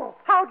 Oh,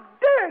 how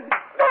dare you!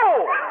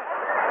 No!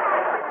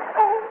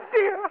 Oh,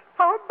 dear,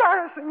 how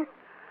embarrassing.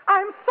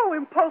 I'm so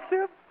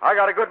impulsive. I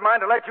got a good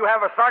mind to let you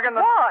have a suck in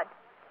the... Ward,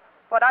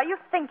 what are you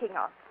thinking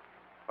of?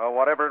 Well,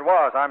 whatever it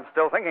was, I'm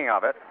still thinking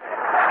of it.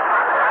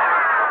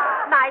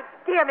 My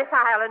dear Miss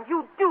Ireland,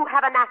 you do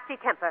have a nasty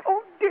temper.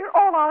 Oh, dear,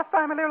 all our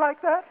family are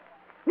like that.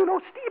 You know,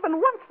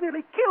 Stephen once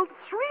nearly killed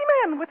 3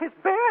 men with his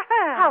bare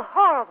hands. How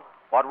horrible.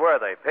 What were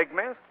they,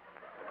 pygmies?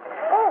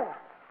 Oh,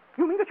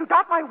 you mean that you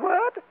doubt my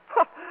word?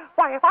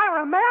 Why, if I were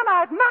a man,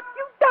 I'd knock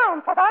you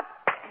down for that.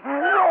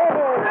 No!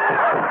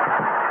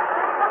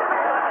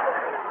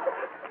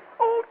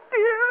 Oh,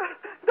 dear,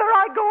 there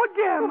I go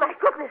again. Oh, my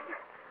goodness.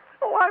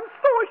 Oh, I'm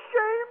so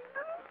ashamed.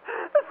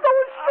 So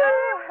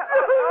ashamed.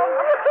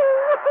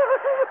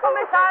 Oh,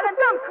 Miss Ireland,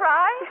 don't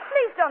cry.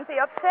 Please don't be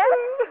upset.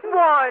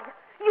 Ward,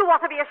 you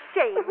ought to be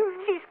ashamed.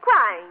 She's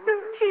crying.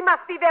 She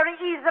must be very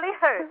easily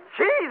hurt.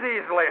 She's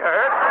easily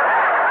hurt.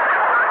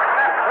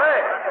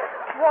 Hey.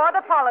 Ward,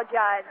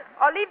 apologize.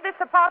 Or leave this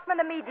apartment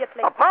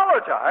immediately.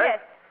 Apologize?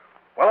 Yes.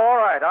 Well, all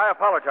right. I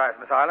apologize,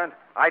 Miss Ireland.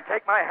 I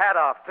take my hat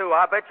off, too.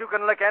 I bet you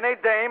can lick any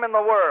dame in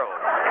the world.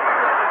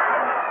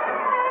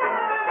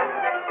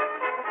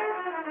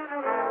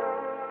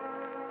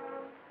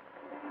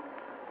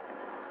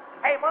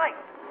 Hey, Mike,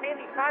 see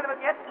any sign of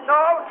him yet?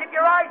 No, keep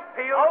your eyes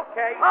peeled.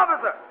 Okay.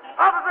 Officer,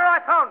 I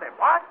found him.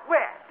 What?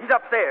 Where? He's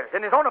upstairs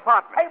in his own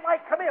apartment. Hey,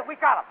 Mike, come here. We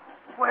got him.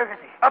 Where is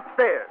he?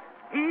 Upstairs.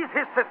 He's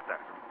his sister.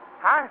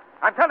 Huh?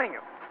 I'm telling you,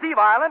 Steve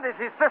Ireland is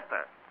his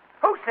sister.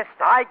 Whose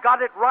sister? I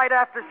got it right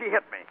after she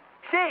hit me.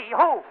 She?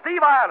 Who?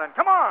 Steve Ireland,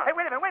 come on. Hey,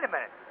 wait a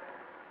minute.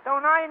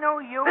 Don't I know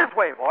you? This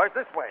way, boys,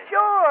 this way.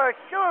 Sure,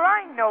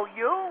 I know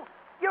you.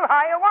 You're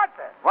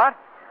Hiawatha. What?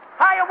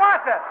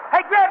 Hiawatha!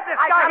 Hey, grab this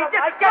guy. He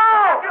just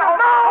No!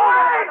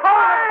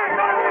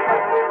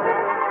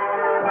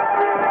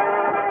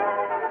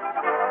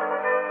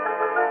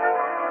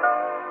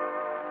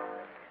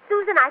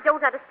 Susan, I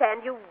don't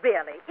understand you,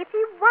 really. If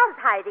he was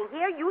hiding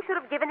here, you should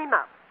have given him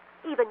up.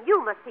 Even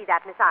you must see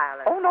that, Miss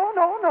Ireland. Oh,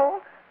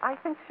 no. I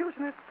think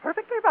Susan is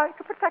perfectly right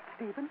to protect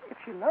Stephen if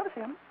she loves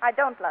him. I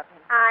don't love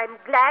him. I'm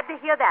glad to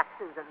hear that,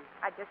 Susan.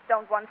 I just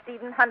don't want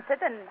Stephen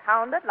hunted and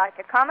hounded like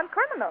a common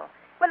criminal.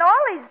 When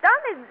all he's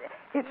done is...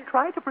 He's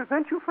tried to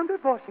prevent you from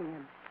divorcing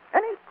him.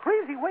 Any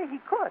crazy way he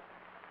could.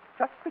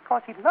 Just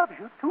because he loves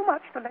you too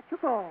much to let you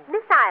go.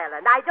 Miss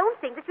Ireland, I don't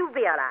think that you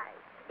realize.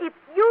 If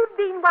you'd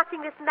been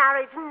watching this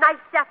marriage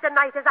night after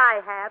night as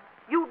I have,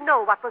 you'd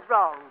know what was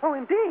wrong. Oh,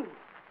 indeed.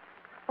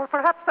 Or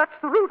perhaps that's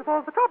the root of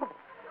all the trouble.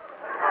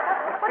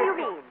 What do you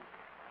mean?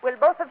 Will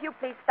both of you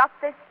please stop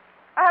this?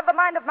 I have a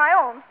mind of my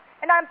own,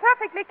 and I'm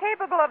perfectly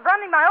capable of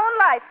running my own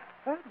life.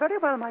 Very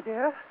well, my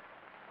dear.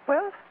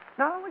 Well,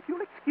 now, if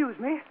you'll excuse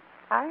me,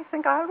 I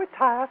think I'll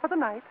retire for the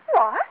night.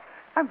 What?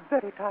 I'm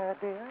very tired,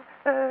 dear.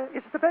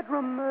 Is the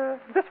bedroom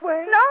this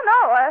way?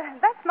 No,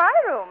 that's my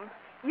room.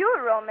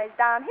 Your room is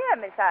down here,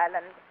 Miss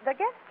Ireland, the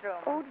guest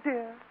room. Oh,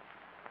 dear.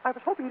 I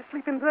was hoping to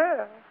sleep in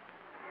there.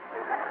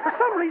 For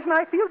some reason,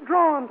 I feel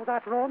drawn to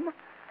that room.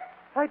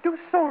 I do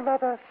so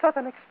love a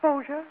southern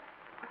exposure.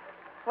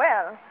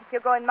 Well, if you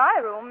go in my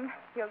room,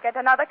 you'll get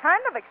another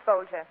kind of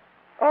exposure.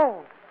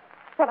 Oh,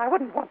 well, I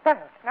wouldn't want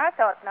that. I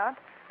thought not.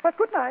 But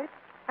good night.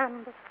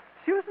 And,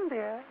 Susan,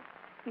 dear,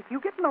 if you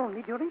get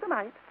lonely during the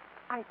night,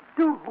 I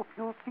do hope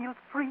you'll feel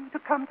free to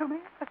come to me.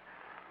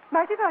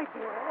 Nighty-night,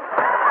 dear.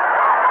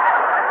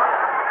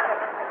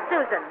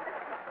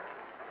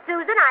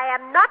 Susan, I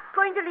am not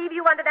going to leave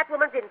you under that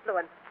woman's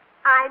influence.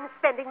 I'm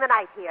spending the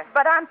night here.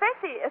 But, Aunt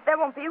Bessie, there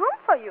won't be room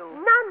for you.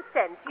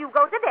 Nonsense. You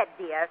go to bed,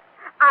 dear.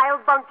 I'll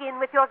bunk in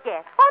with your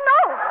guest. Oh, no!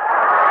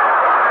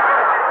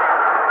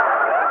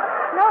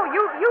 No,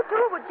 you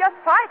two would just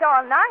fight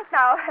all night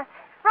now.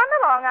 Run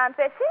along, Aunt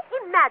Bessie.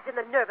 Imagine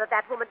the nerve of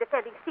that woman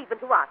defending Stephen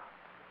to us.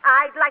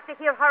 I'd like to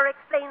hear her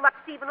explain what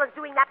Stephen was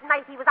doing that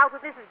night he was out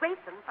with Mrs.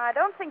 Grayson. I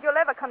don't think you'll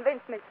ever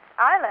convince Miss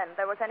Ireland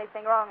there was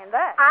anything wrong in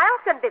that. I'll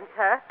convince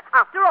her.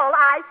 After all,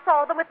 I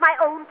saw them with my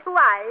own 2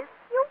 eyes.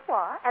 You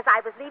what? As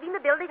I was leaving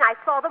the building, I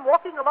saw them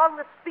walking along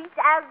the street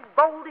as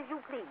bold as you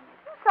please.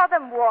 You saw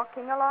them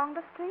walking along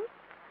the street?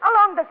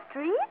 Along the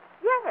street?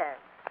 Yes.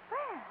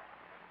 Where?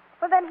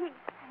 Well, then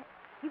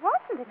he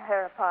wasn't in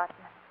her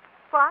apartment.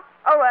 What?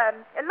 Oh,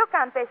 look,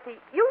 Aunt Bessie,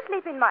 you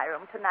sleep in my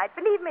room tonight.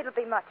 Believe me, it'll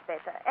be much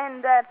better.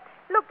 And,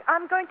 look,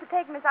 I'm going to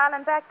take Miss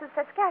Ireland back to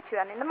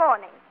Saskatchewan in the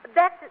morning.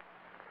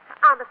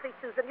 Honestly,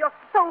 Susan, you're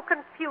so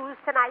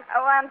confused tonight.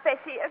 Oh, Aunt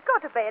Bessie, go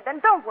to bed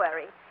and don't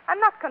worry. I'm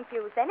not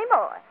confused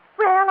anymore.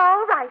 Well,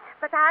 all right,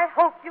 but I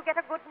hope you get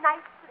a good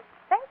night's sleep.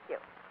 Thank you.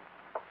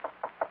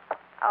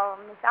 Oh,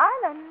 Miss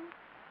Ireland.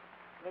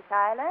 Miss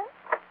Ireland?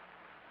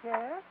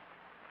 Yes?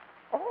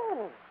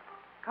 Oh,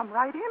 come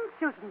right in,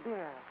 Susan,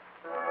 dear.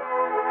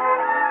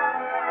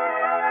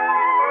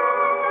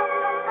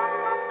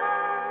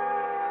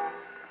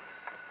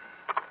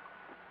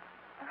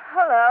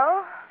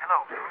 Hello. Hello,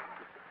 Susan.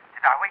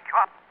 Did I wake you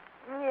up?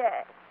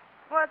 Yes.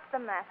 What's the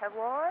matter,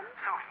 Ward?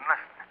 Susan,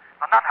 listen.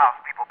 The nut house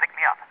people picked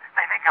me up.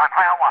 They think I'm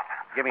Hiawatha.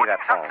 Give me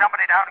that phone.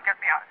 Somebody down to get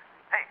me out.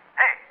 Hey.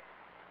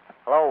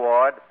 Hello,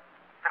 Ward.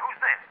 Who's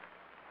this?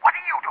 What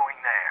are you doing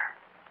there?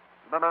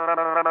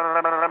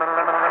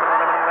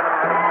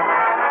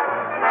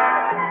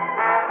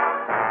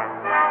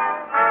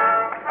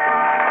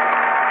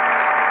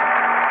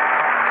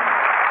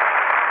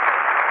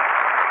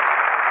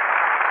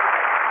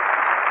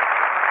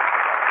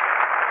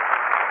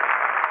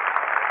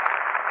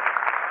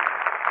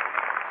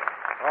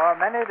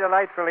 many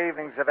delightful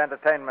evenings of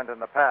entertainment in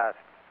the past,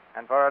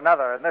 and for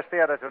another in this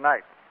theater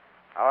tonight.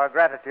 Our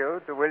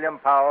gratitude to William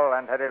Powell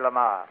and Hedy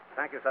Lamarr.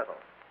 Thank you, Cecil.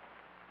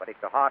 But it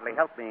could hardly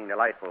help being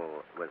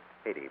delightful with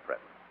Hedy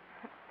present.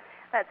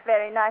 That's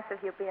very nice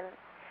of you, Bill.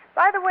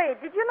 By the way,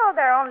 did you know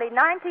there are only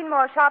 19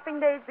 more shopping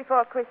days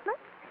before Christmas?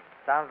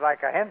 Sounds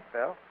like a hint,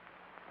 Bill.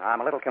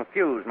 I'm a little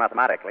confused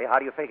mathematically. How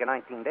do you figure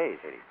 19 days,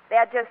 Hedy? There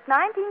are just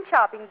 19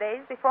 shopping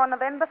days before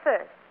November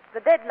 1st,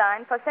 the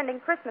deadline for sending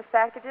Christmas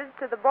packages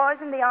to the boys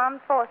in the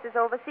armed forces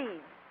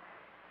overseas.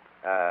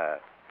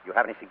 You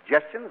have any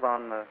suggestions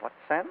on what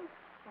to send?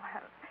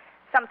 Well,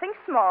 something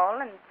small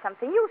and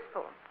something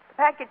useful. The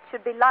package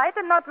should be light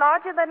and not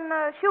larger than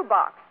a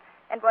shoebox.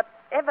 And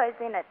whatever is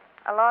in it,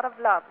 a lot of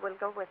love will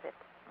go with it.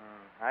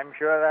 I'm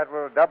sure that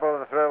will double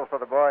the thrill for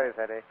the boys,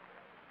 Hedy.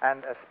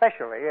 And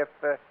especially if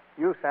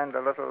you send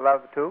a little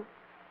love, too.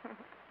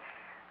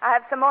 I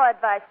have some more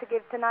advice to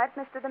give tonight,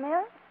 Mr.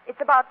 DeMille.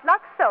 It's about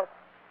Lux soap.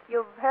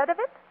 You've heard of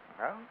it?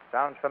 Well,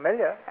 sounds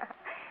familiar.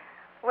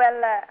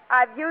 Well,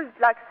 I've used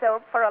Lux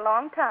soap for a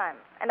long time,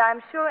 and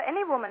I'm sure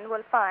any woman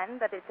will find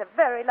that it's a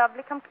very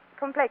lovely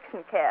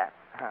complexion care.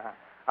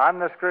 On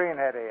the screen,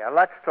 Hedy, a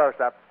Lux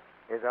close-up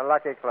is a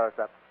lucky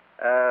close-up.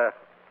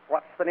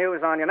 What's the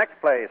news on your next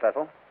play,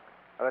 Cecil?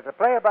 Well, it's a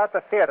play about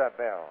the theater,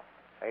 Bill.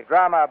 A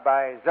drama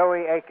by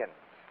Zoe Akins.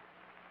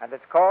 And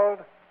it's called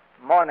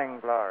Morning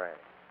Glory.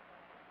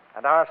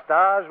 And our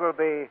stars will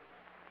be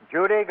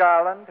Judy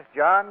Garland,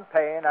 John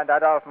Payne, and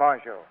Adolphe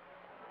Monjou.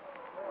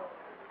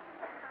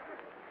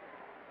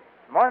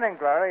 Morning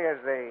Glory is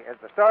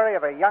the story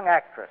of a young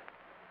actress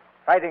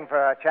fighting for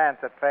a chance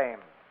at fame,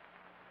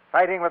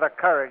 fighting with a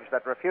courage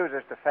that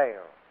refuses to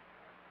fail.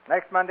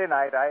 Next Monday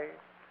night,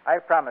 I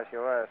promise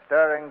you, a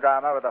stirring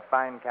drama with a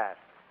fine cast.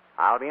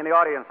 I'll be in the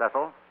audience,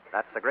 Cecil.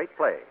 That's a great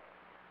play.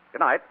 Good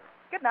night.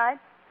 Good night.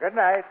 Good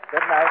night.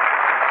 Good night.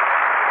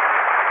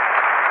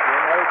 You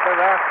made the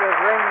rafters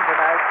ring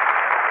tonight.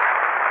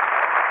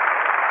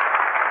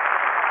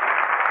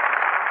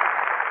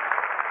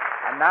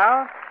 And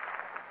now,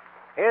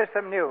 here's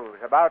some news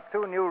about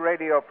 2 new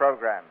radio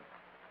programs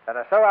that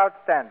are so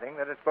outstanding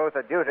that it's both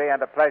a duty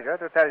and a pleasure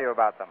to tell you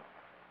about them.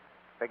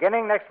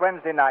 Beginning next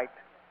Wednesday night,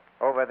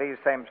 over these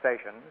same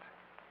stations,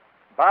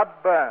 Bob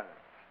Burns,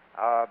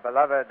 our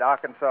beloved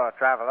Arkansas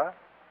traveler,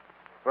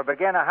 will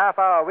begin a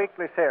half-hour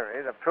weekly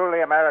series of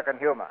truly American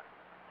humor.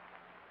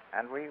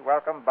 And we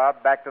welcome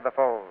Bob back to the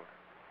fold.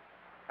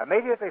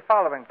 Immediately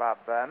following Bob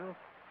Burns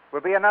will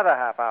be another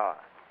half-hour,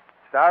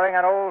 starring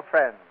an old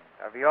friend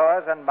of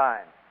yours and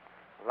mine,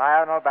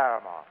 Lionel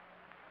Barrymore.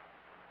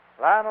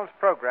 Lionel's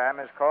program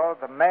is called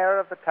The Mayor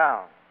of the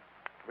Town.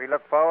 We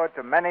look forward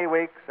to many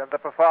weeks of the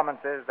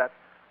performances that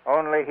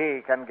only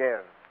he can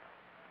give.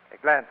 A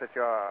glance at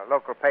your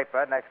local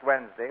paper next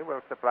Wednesday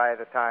will supply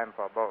the time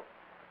for both.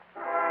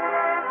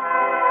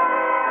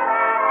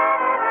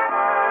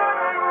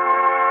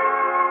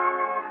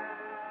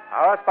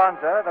 Our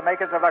sponsor, the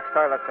makers of Lux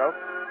Toilet Soap,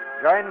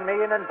 join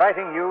me in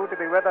inviting you to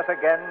be with us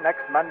again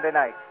next Monday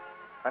night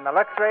when the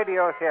Lux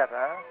Radio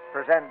Theater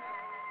presents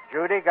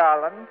Judy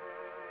Garland,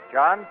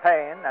 John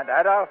Payne, and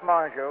Adolphe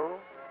Monjou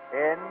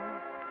in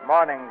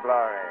Morning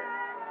Glory.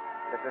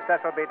 This is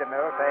Cecil B.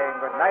 DeMille saying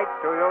good night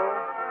to you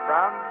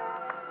from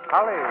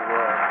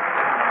Hollywood.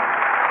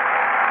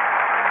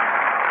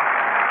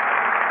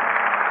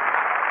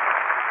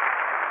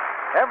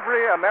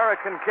 Every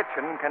American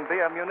kitchen can be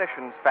a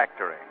munitions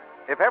factory.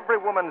 If every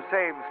woman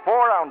saves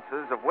 4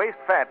 ounces of waste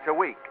fats a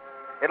week,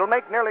 it'll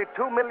make nearly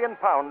 2 million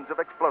pounds of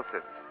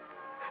explosives.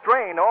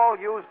 Strain all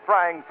used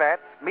frying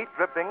fats, meat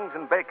drippings,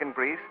 and bacon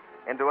grease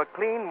into a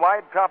clean,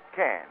 wide-topped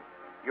can.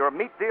 Your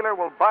meat dealer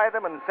will buy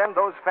them and send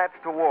those fats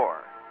to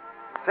war.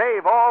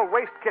 Save all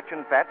waste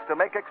kitchen fats to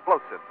make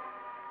explosives.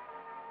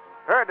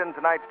 Heard in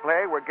tonight's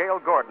play were Gale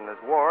Gordon as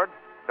Ward,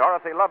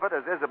 Dorothy Lovett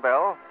as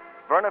Isabel,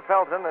 Verna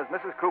Felton as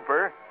Mrs.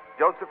 Cooper,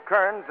 Joseph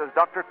Kearns as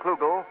Dr.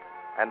 Klugel,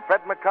 and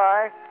Fred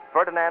MacKaye,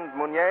 Ferdinand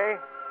Munier,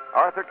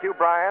 Arthur Q.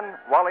 Bryan,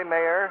 Wally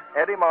Maher,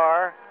 Hedy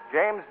Lamarr,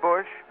 James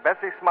Bush,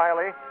 Bessie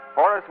Smiley,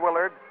 Horace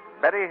Willard,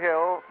 Betty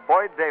Hill,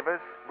 Boyd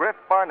Davis, Griff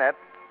Barnett,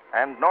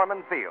 and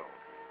Norman Field.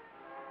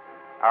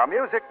 Our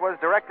music was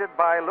directed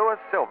by Louis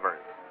Silvers.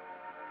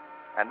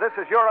 And this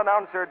is your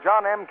announcer,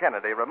 John M.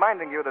 Kennedy,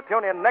 reminding you to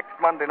tune in next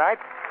Monday night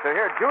to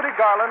hear Judy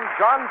Garland,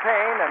 John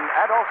Payne, and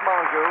Adolphe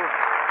Monjou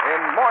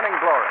in Morning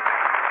Glory.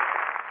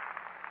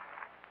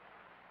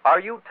 Are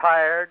you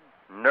tired,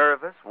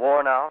 nervous,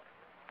 worn out?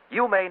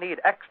 You may need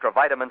extra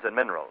vitamins and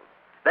minerals.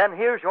 Then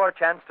here's your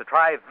chance to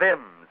try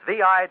Vims,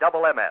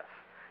 V-I-M-M-S.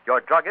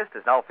 Your druggist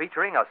is now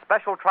featuring a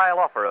special trial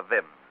offer of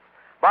Vims.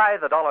 Buy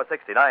the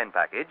 $1.69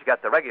 package,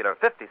 get the regular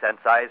 50-cent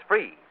size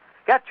free.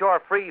 Get your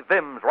free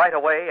Vims right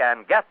away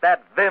and get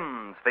that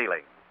Vims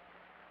feeling.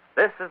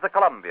 This is the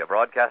Columbia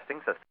Broadcasting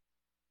System.